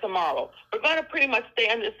 for tomorrow. We're going to pretty much stay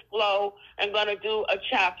in this flow and going to do a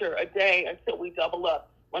chapter a day until we double up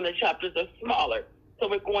when the chapters are smaller. So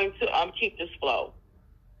we're going to keep this flow.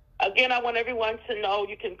 Again, I want everyone to know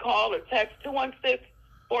you can call or text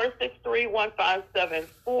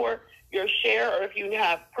 216-463-1574, your share, or if you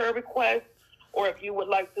have prayer requests, or if you would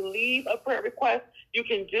like to leave a prayer request, you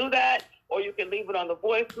can do that, or you can leave it on the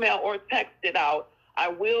voicemail or text it out. I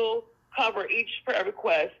will cover each prayer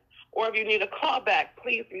request. Or if you need a call back,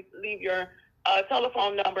 please leave your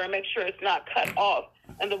telephone number and make sure it's not cut off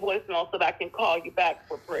in the voicemail so that I can call you back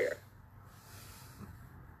for prayer.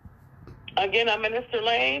 Again, I'm Minister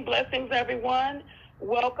Lane. Blessings, everyone.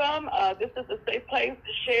 Welcome. This is a safe place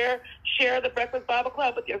to share the Breakfast Bible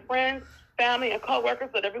Club with your friends, family, and coworkers,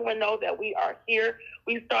 so that everyone knows that we are here.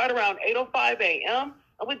 We start around 8:05 a.m.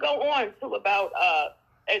 and we go on to about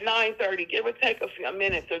at 9:30, give or take a few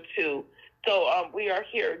minutes or two. So we are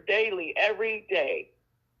here daily, every day.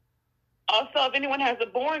 Also, if anyone has a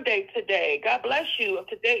born day today, God bless you. If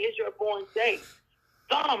today is your born day.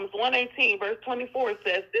 Psalms 118, verse 24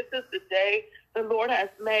 says, "This is the day the Lord has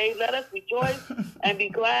made. Let us rejoice and be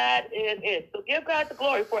glad in it." So give God the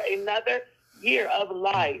glory for another year of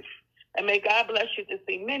life. And may God bless you to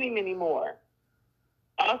see many, many more.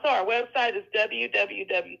 Also, our website is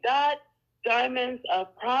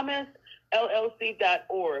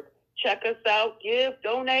www.diamondsofpromisellc.org. Check us out, give,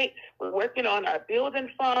 donate. We're working on our building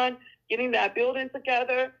fund, getting that building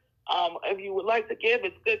together. If you would like to give,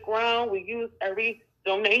 it's good ground. We use every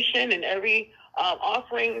donation and every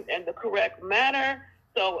offering in the correct manner.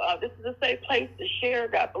 So this is a safe place to share.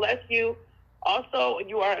 God bless you. Also,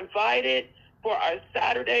 you are invited for our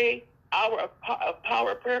Saturday hour of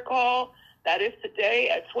power prayer call. That is today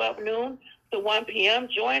at 12 noon to 1 p.m.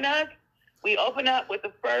 Join us. We open up with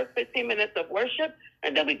the first 15 minutes of worship,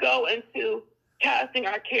 and then we go into casting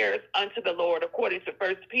our cares unto the Lord, according to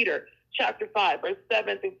 1 Peter chapter 5, verse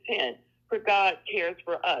 7 through 10, for God cares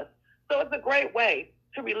for us. So it's a great way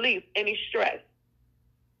to release any stress,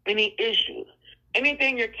 any issues,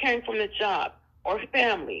 anything you're carrying from the job or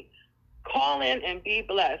family. Call in and be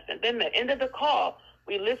blessed. And then at the end of the call,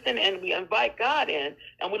 we listen and we invite God in,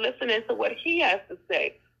 and we listen into what he has to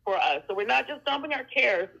say for us. So we're not just dumping our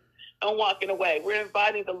cares and walking away. We're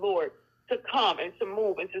inviting the Lord to come and to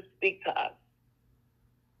move and to speak to us.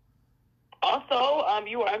 Also,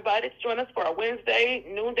 you are invited to join us for our Wednesday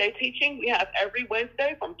noonday teaching. We have every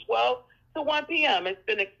Wednesday from 12 to 1 p.m. It's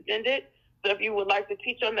been extended. So if you would like to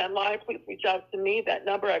teach on that line, please reach out to me, that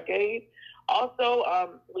number I gave. Also,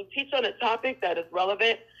 we teach on a topic that is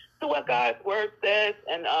relevant to what God's word says.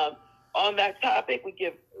 And on that topic, we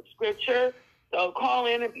give scripture. So call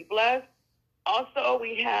in and be blessed. Also,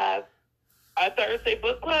 we have our Thursday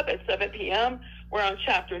book club at 7 p.m. We're on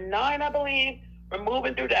chapter 9, I believe. We're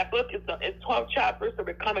moving through that book. It's 12 chapters, so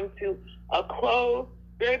we're coming to a close.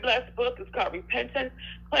 Very blessed book. It's called Repentance,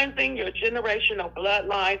 Cleansing Your Generational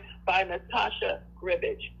Bloodline by Natasha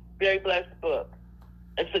Gribbage. Very blessed book.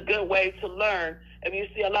 It's a good way to learn if you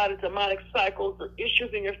see a lot of demonic cycles or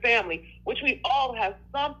issues in your family, which we all have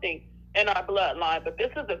something in our bloodline, but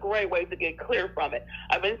this is a great way to get clear from it.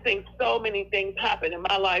 I've been seeing so many things happen in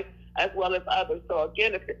my life as well as others. So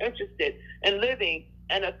again, if you're interested in living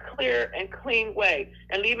in a clear and clean way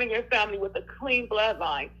and leaving your family with a clean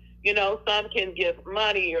bloodline, you know, some can give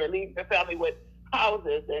money or leave your family with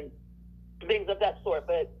houses and things of that sort,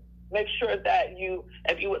 but make sure that you,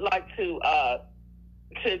 if you would like to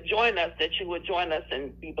join us, that you would join us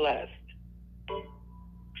and be blessed.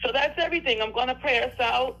 So that's everything. I'm going to pray us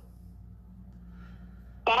out.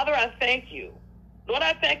 Father, I thank you. Lord,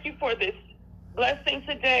 I thank you for this blessing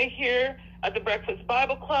today here at the Breakfast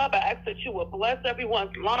Bible Club. I ask that you will bless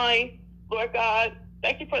everyone's line, Lord God.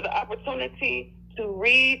 Thank you for the opportunity to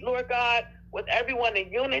read, Lord God, with everyone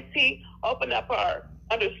in unity. Open up our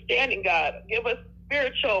understanding, God. Give us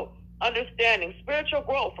spiritual understanding, spiritual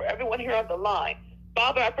growth for everyone here on the line.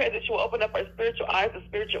 Father, I pray that you will open up our spiritual eyes and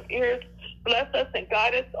spiritual ears. Bless us and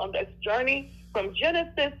guide us on this journey from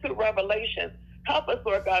Genesis to Revelation. Help us,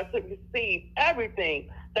 Lord God, to receive everything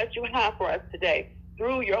that you have for us today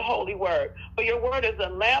through your holy word. For your word is a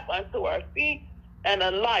lamp unto our feet and a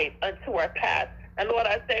light unto our path. And Lord,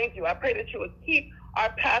 I thank you. I pray that you would keep our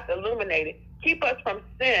path illuminated. Keep us from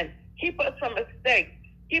sin. Keep us from mistakes.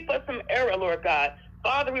 Keep us from error, Lord God.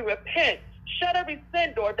 Father, we repent. Shut every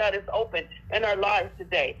sin door that is open in our lives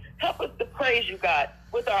today. Help us to praise you, God,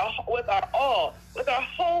 with our all, with our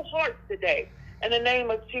whole hearts today. In the name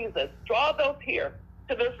of Jesus, draw those here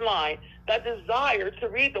to this line that desire to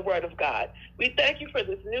read the word of God. We thank you for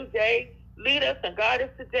this new day. Lead us and guide us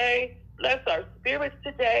today. Bless our spirits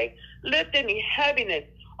today. Lift any heaviness.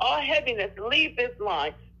 All heaviness, leave this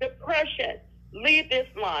line. Depression, leave this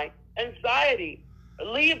line. Anxiety,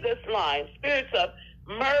 leave this line. Spirits of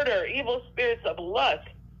murder, evil spirits of lust,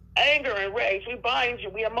 anger and rage, we bind you.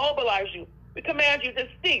 We immobilize you. We command you to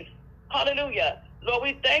cease. Hallelujah. Lord,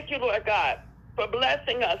 we thank you, Lord God, for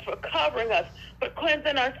blessing us, for covering us, for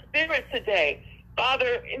cleansing our spirit today.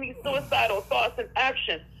 Father, any suicidal thoughts and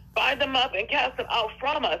actions, bind them up and cast them out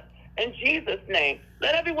from us in Jesus' name.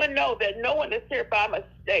 Let everyone know that no one is here by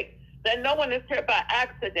mistake, that no one is here by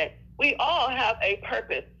accident. We all have a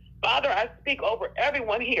purpose. Father, I speak over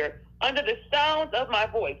everyone here under the sound of my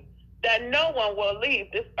voice, that no one will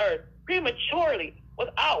leave this earth prematurely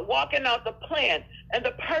without walking out the plan and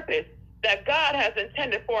the purpose that God has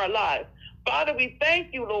intended for our lives. Father, we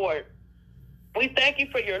thank you, Lord. We thank you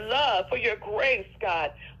for your love, for your grace,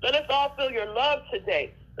 God. Let us all feel your love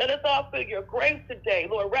today. Let us all feel your grace today.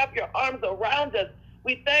 Lord, wrap your arms around us. We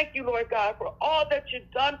We thank you, Lord God, for all that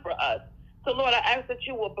you've done for us. So, Lord, I ask that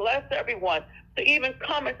you will bless everyone to even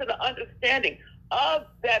come into the understanding of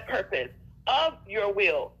that purpose, of your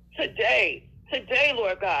will today,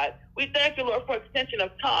 Lord God. We thank you, Lord, for extension of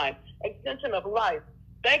time, extension of life.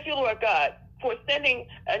 Thank you, Lord God, for sending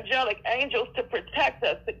angelic angels to protect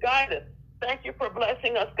us, to guide us. Thank you for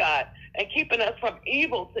blessing us, God, and keeping us from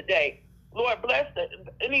evil today. Lord, bless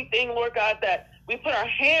anything, Lord God, that we put our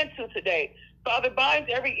hand to today. Father, bind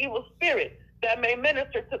every evil spirit that may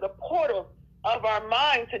minister to the portals of our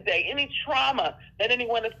mind today, any trauma that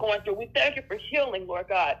anyone is going through. We thank you for healing, Lord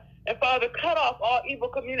God. And Father, cut off all evil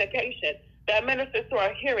communication that ministers to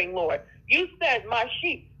our hearing, Lord. You said, my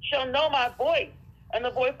sheep shall know my voice, and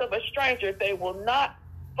the voice of a stranger they will not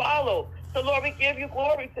follow. So, Lord, we give you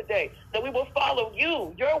glory today, that we will follow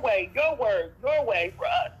you, your way, your word, your way for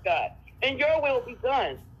us, God. And your will be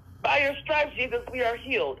done. By your stripes, Jesus, we are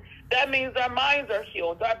healed. That means our minds are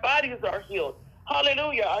healed, our bodies are healed.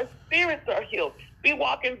 Hallelujah. Our spirits are healed. We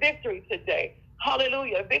walk in victory today.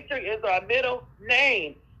 Hallelujah. Victory is our middle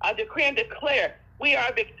name. I decree and declare we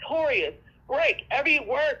are victorious. Break every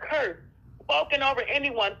word curse spoken over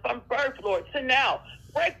anyone from birth, Lord, to now.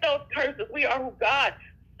 Break those curses. We are who God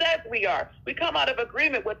says we are. We come out of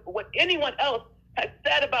agreement with what anyone else has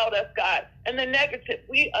said about us, God, and the negative.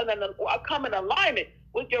 We come in alignment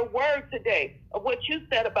with your word today of what you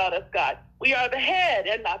said about us, God. We are the head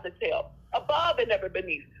and not the tail, above and never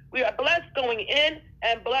beneath. We are blessed going in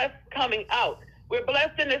and blessed coming out. We're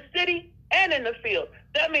blessed in the city and in the field.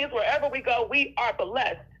 That means wherever we go, we are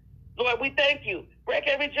blessed. Lord, we thank you. Break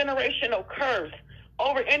every generational curse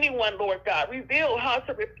over anyone, Lord God. Reveal how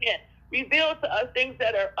to repent. Reveal to us things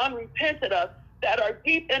that are unrepented of, that are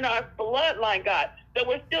deep in our bloodline, God, that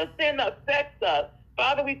we're still sin that affects us.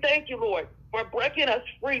 Father, we thank you, Lord, for breaking us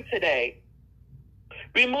free today.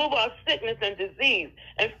 Remove our sickness and disease,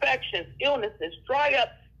 infections, illnesses, dry up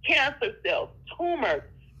cancer cells, tumors,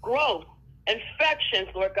 growth, infections,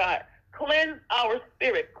 Lord God. Cleanse our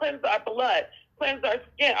spirit, cleanse our blood, cleanse our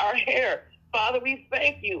skin, our hair. Father, we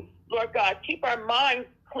thank you, Lord God. Keep our minds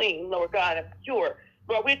clean, Lord God, and pure.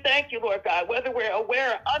 Lord, we thank you, Lord God, whether we're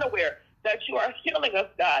aware or unaware, that you are healing us,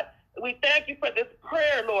 God. We thank you for this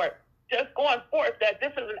prayer, Lord, just going forth, that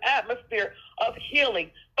this is an atmosphere of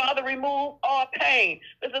healing. Father, remove all pain.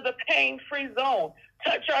 This is a pain-free zone.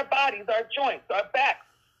 Touch our bodies, our joints, our backs,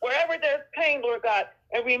 wherever there's pain, Lord God,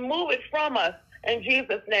 and remove it from us in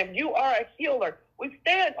Jesus' name. You are a healer. We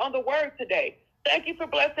stand on the word today. Thank you for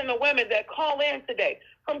blessing the women that call in today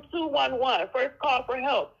from 211, first call for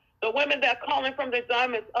help. The women that call in from the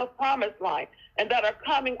Diamonds of Promise line and that are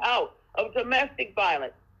coming out of domestic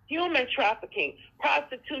violence, human trafficking,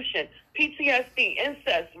 prostitution, PTSD,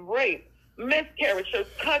 incest, rape, miscarriage. So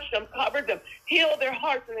touch them, cover them, heal their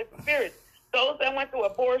hearts and their spirits. Those that went through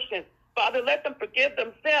abortion, Father, let them forgive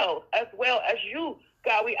themselves as well as you,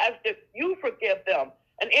 God. We ask that you forgive them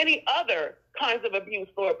and any other kinds of abuse,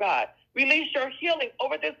 Lord God. Release your healing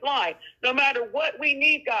over this line, no matter what we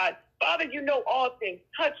need, God. Father, you know all things.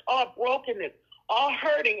 Touch all brokenness, all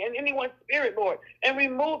hurting in anyone's spirit, Lord, and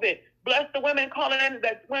remove it. Bless the women calling in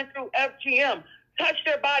that went through FGM. Touch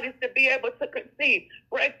their bodies to be able to conceive.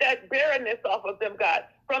 Break that barrenness off of them, God,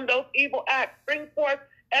 from those evil acts. Bring forth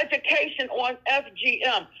education on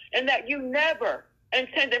FGM, and that you never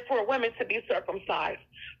intended for women to be circumcised.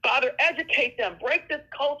 Father, educate them. Break this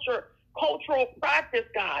cultural practice,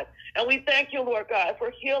 God. And we thank you, Lord God,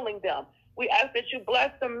 for healing them. We ask that you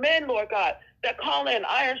bless the men, Lord God, that call in.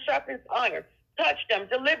 Iron sharpens iron. Touch them,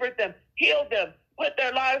 deliver them, heal them, put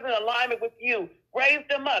their lives in alignment with you. Raise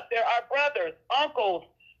them up. They're our brothers, uncles,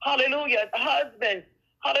 hallelujah, husbands,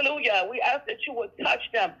 hallelujah. We ask that you would touch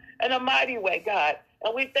them in a mighty way, God.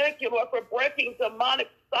 And we thank you, Lord, for breaking demonic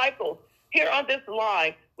cycles here on this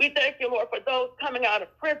line. We thank you, Lord, for those coming out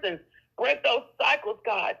of prisons. Break those cycles,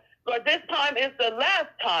 God. Lord, this time is the last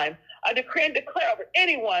time I decree and declare over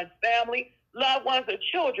anyone's family, loved ones, or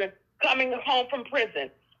children coming home from prison.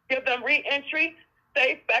 Give them re-entry,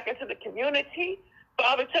 safe back into the community.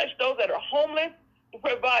 Father, touch those that are homeless, to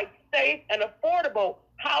provide safe and affordable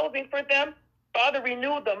housing for them. Father,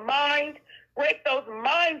 renew the mind, break those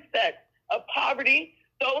mindsets of poverty.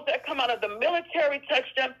 Those that come out of the military, touch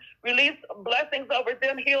them, release blessings over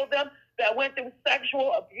them, heal them, that went through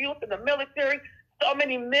sexual abuse in the military. So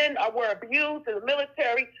many men were abused in the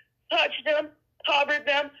military. Touch them, cover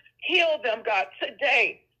them, heal them, God.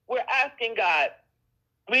 Today, we're asking, God,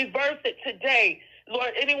 reverse it today.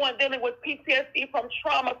 Lord, anyone dealing with PTSD from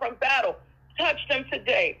trauma, from battle, touch them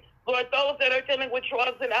today. Lord, those that are dealing with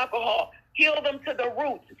drugs and alcohol, heal them to the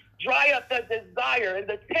roots. Dry up the desire and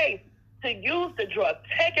the taste to use the drug.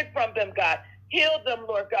 Take it from them, God. Heal them,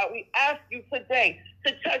 Lord God. We ask you today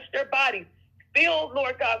to touch their bodies. Fill,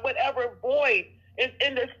 Lord God, whatever void is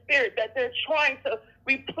in their spirit that they're trying to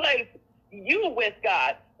replace you with,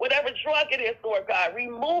 God. Whatever drug it is, Lord God,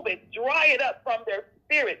 remove it, dry it up from their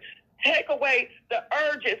spirit. Take away the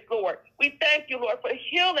urges, Lord. We thank you, Lord, for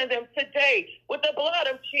healing them today with the blood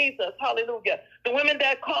of Jesus. Hallelujah. The women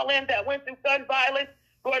that call in that went through gun violence,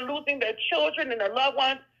 Lord, losing their children and their loved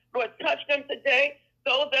ones, Lord, touch them today.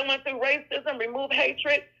 Those that went through racism, remove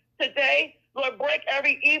hatred today. Lord, break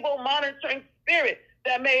every evil monitoring spirit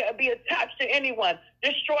that may be attached to anyone.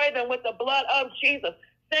 Destroy them with the blood of Jesus.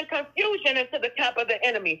 Send confusion into the camp of the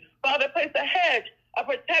enemy. Father, place a hedge of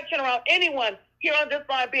protection around anyone here on this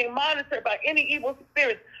line being monitored by any evil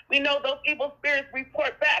spirits. We know those evil spirits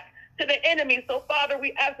report back to the enemy. So, Father,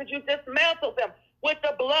 we ask that you dismantle them with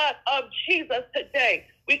the blood of Jesus today.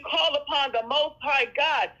 We call upon the Most High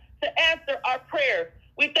God to answer our prayers.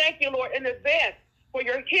 We thank you, Lord, in advance for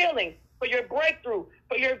your healing, for your breakthrough,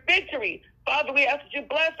 for your victory. Father, we ask that you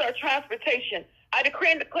bless our transportation. I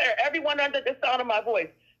decree and declare everyone under the sound of my voice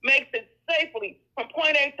makes it safely from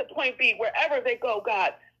point A to point B, wherever they go,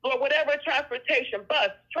 God. Lord, whatever transportation, bus,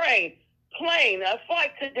 train, plane, a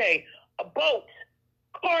flight today, a boat,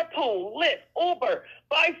 carpool, Lyft, Uber,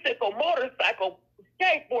 bicycle, motorcycle,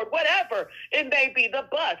 skateboard, whatever it may be, the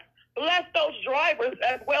bus. Bless those drivers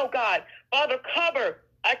as well, God. Father, cover,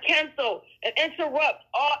 I cancel and interrupt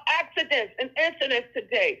all accidents and incidents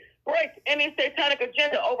today. Break any satanic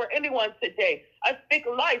agenda over anyone today. I speak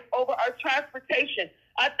life over our transportation.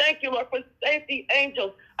 I thank you, Lord, for safety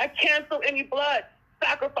angels. I cancel any blood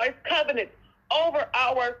sacrifice covenants over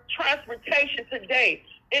our transportation today.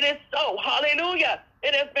 It is so. Hallelujah.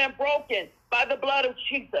 It has been broken by the blood of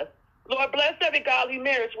Jesus. Lord, bless every godly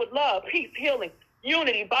marriage with love, peace, healing,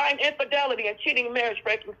 unity, bind infidelity and cheating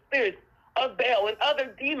marriage-breaking spirits of Baal and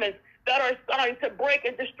other demons that are starting to break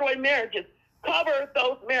and destroy marriages. Cover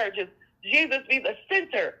those marriages. Jesus be the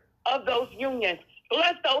center of those unions.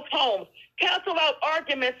 Bless those homes. Cancel out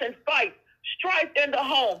arguments and fights, strife in the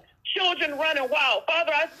home, children running wild.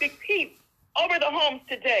 Father, I speak peace over the homes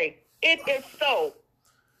today. It is so.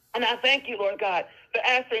 And I thank you, Lord God, for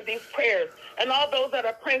answering these prayers and all those that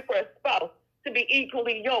are praying for a spouse to be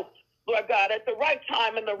equally yoked, Lord God, at the right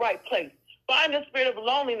time in the right place. Bind the spirit of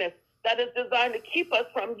loneliness that is designed to keep us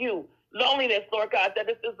from you. Loneliness, Lord God, that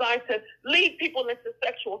is designed to lead people into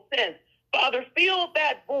sexual sin. Father, fill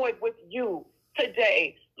that void with you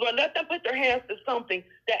today. Lord, let them put their hands to something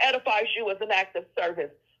that edifies you as an act of service.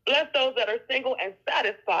 Bless those that are single and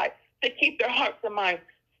satisfied to keep their hearts and minds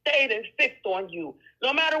stayed and fixed on you.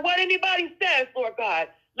 No matter what anybody says, Lord God,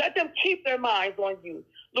 let them keep their minds on you.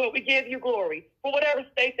 Lord, we give you glory for whatever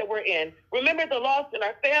state that we're in. Remember the lost in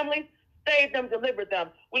our families. Save them, deliver them.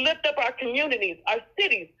 We lift up our communities, our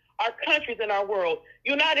cities, our countries, and our world.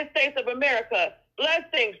 United States of America,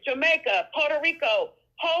 blessings, Jamaica, Puerto Rico,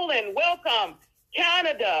 Poland, welcome.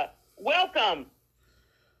 Canada, welcome.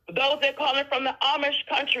 Those that call in from the Amish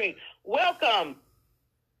country, welcome.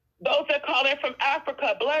 Those that call in from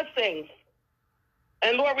Africa, blessings.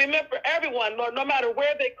 And Lord, remember everyone, Lord, no matter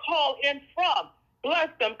where they call in from, bless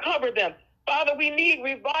them, cover them. Father, we need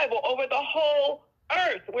revival over the whole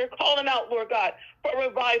earth. We're calling out, Lord God, for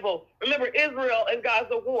revival. Remember Israel and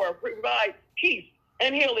Gaza war. Provide peace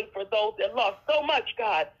and healing for those that lost so much,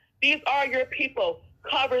 God. These are your people.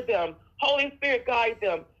 Cover them. Holy Spirit, guide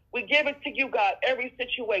them. We give it to you, God, every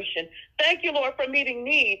situation. Thank you, Lord, for meeting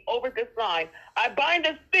need over this line. I bind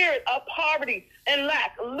the spirit of poverty and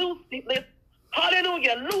lack. Loose this,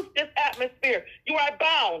 hallelujah, loose this atmosphere. You are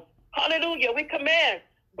bound. Hallelujah. We command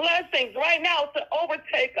blessings right now to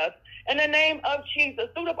overtake us in the name of Jesus,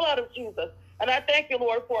 through the blood of Jesus. And I thank you,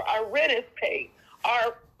 Lord, for our rent is paid,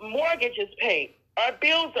 our mortgage is paid, our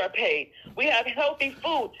bills are paid. We have healthy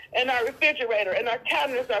food in our refrigerator, and our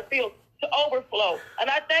cabinets are filled to overflow. And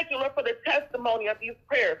I thank you, Lord, for the testimony of these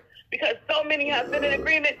prayers, because so many have been in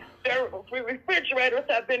agreement. Their refrigerators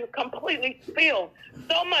have been completely filled.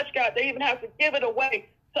 So much, God, they even have to give it away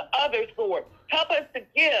to others, Lord. Help us to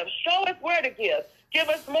give. Show us where to give. Give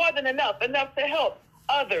us more than enough to help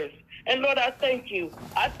others. And Lord, I thank you.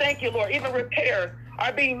 I thank you, Lord. Even repairs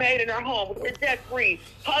are being made in our homes. We're debt-free.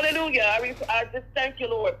 Hallelujah. I just thank you,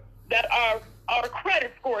 Lord, that our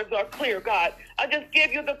credit scores are clear, God. I just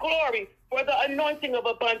give you the glory for the anointing of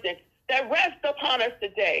abundance that rests upon us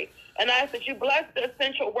today. And I ask that you bless the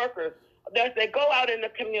essential workers as they go out in the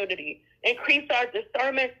community. Increase our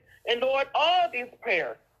discernment. And Lord, all these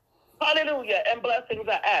prayers, hallelujah, and blessings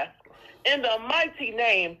I ask in the mighty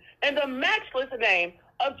name, in the matchless name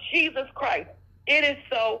of Jesus Christ. It is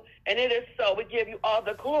so, and it is so. We give you all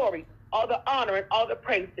the glory, all the honor, and all the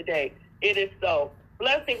praise today. It is so.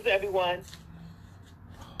 Blessings, everyone.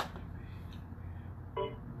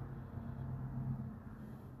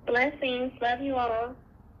 Blessings. Love you all.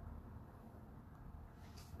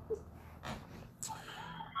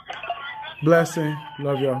 Blessing.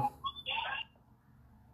 Love y'all.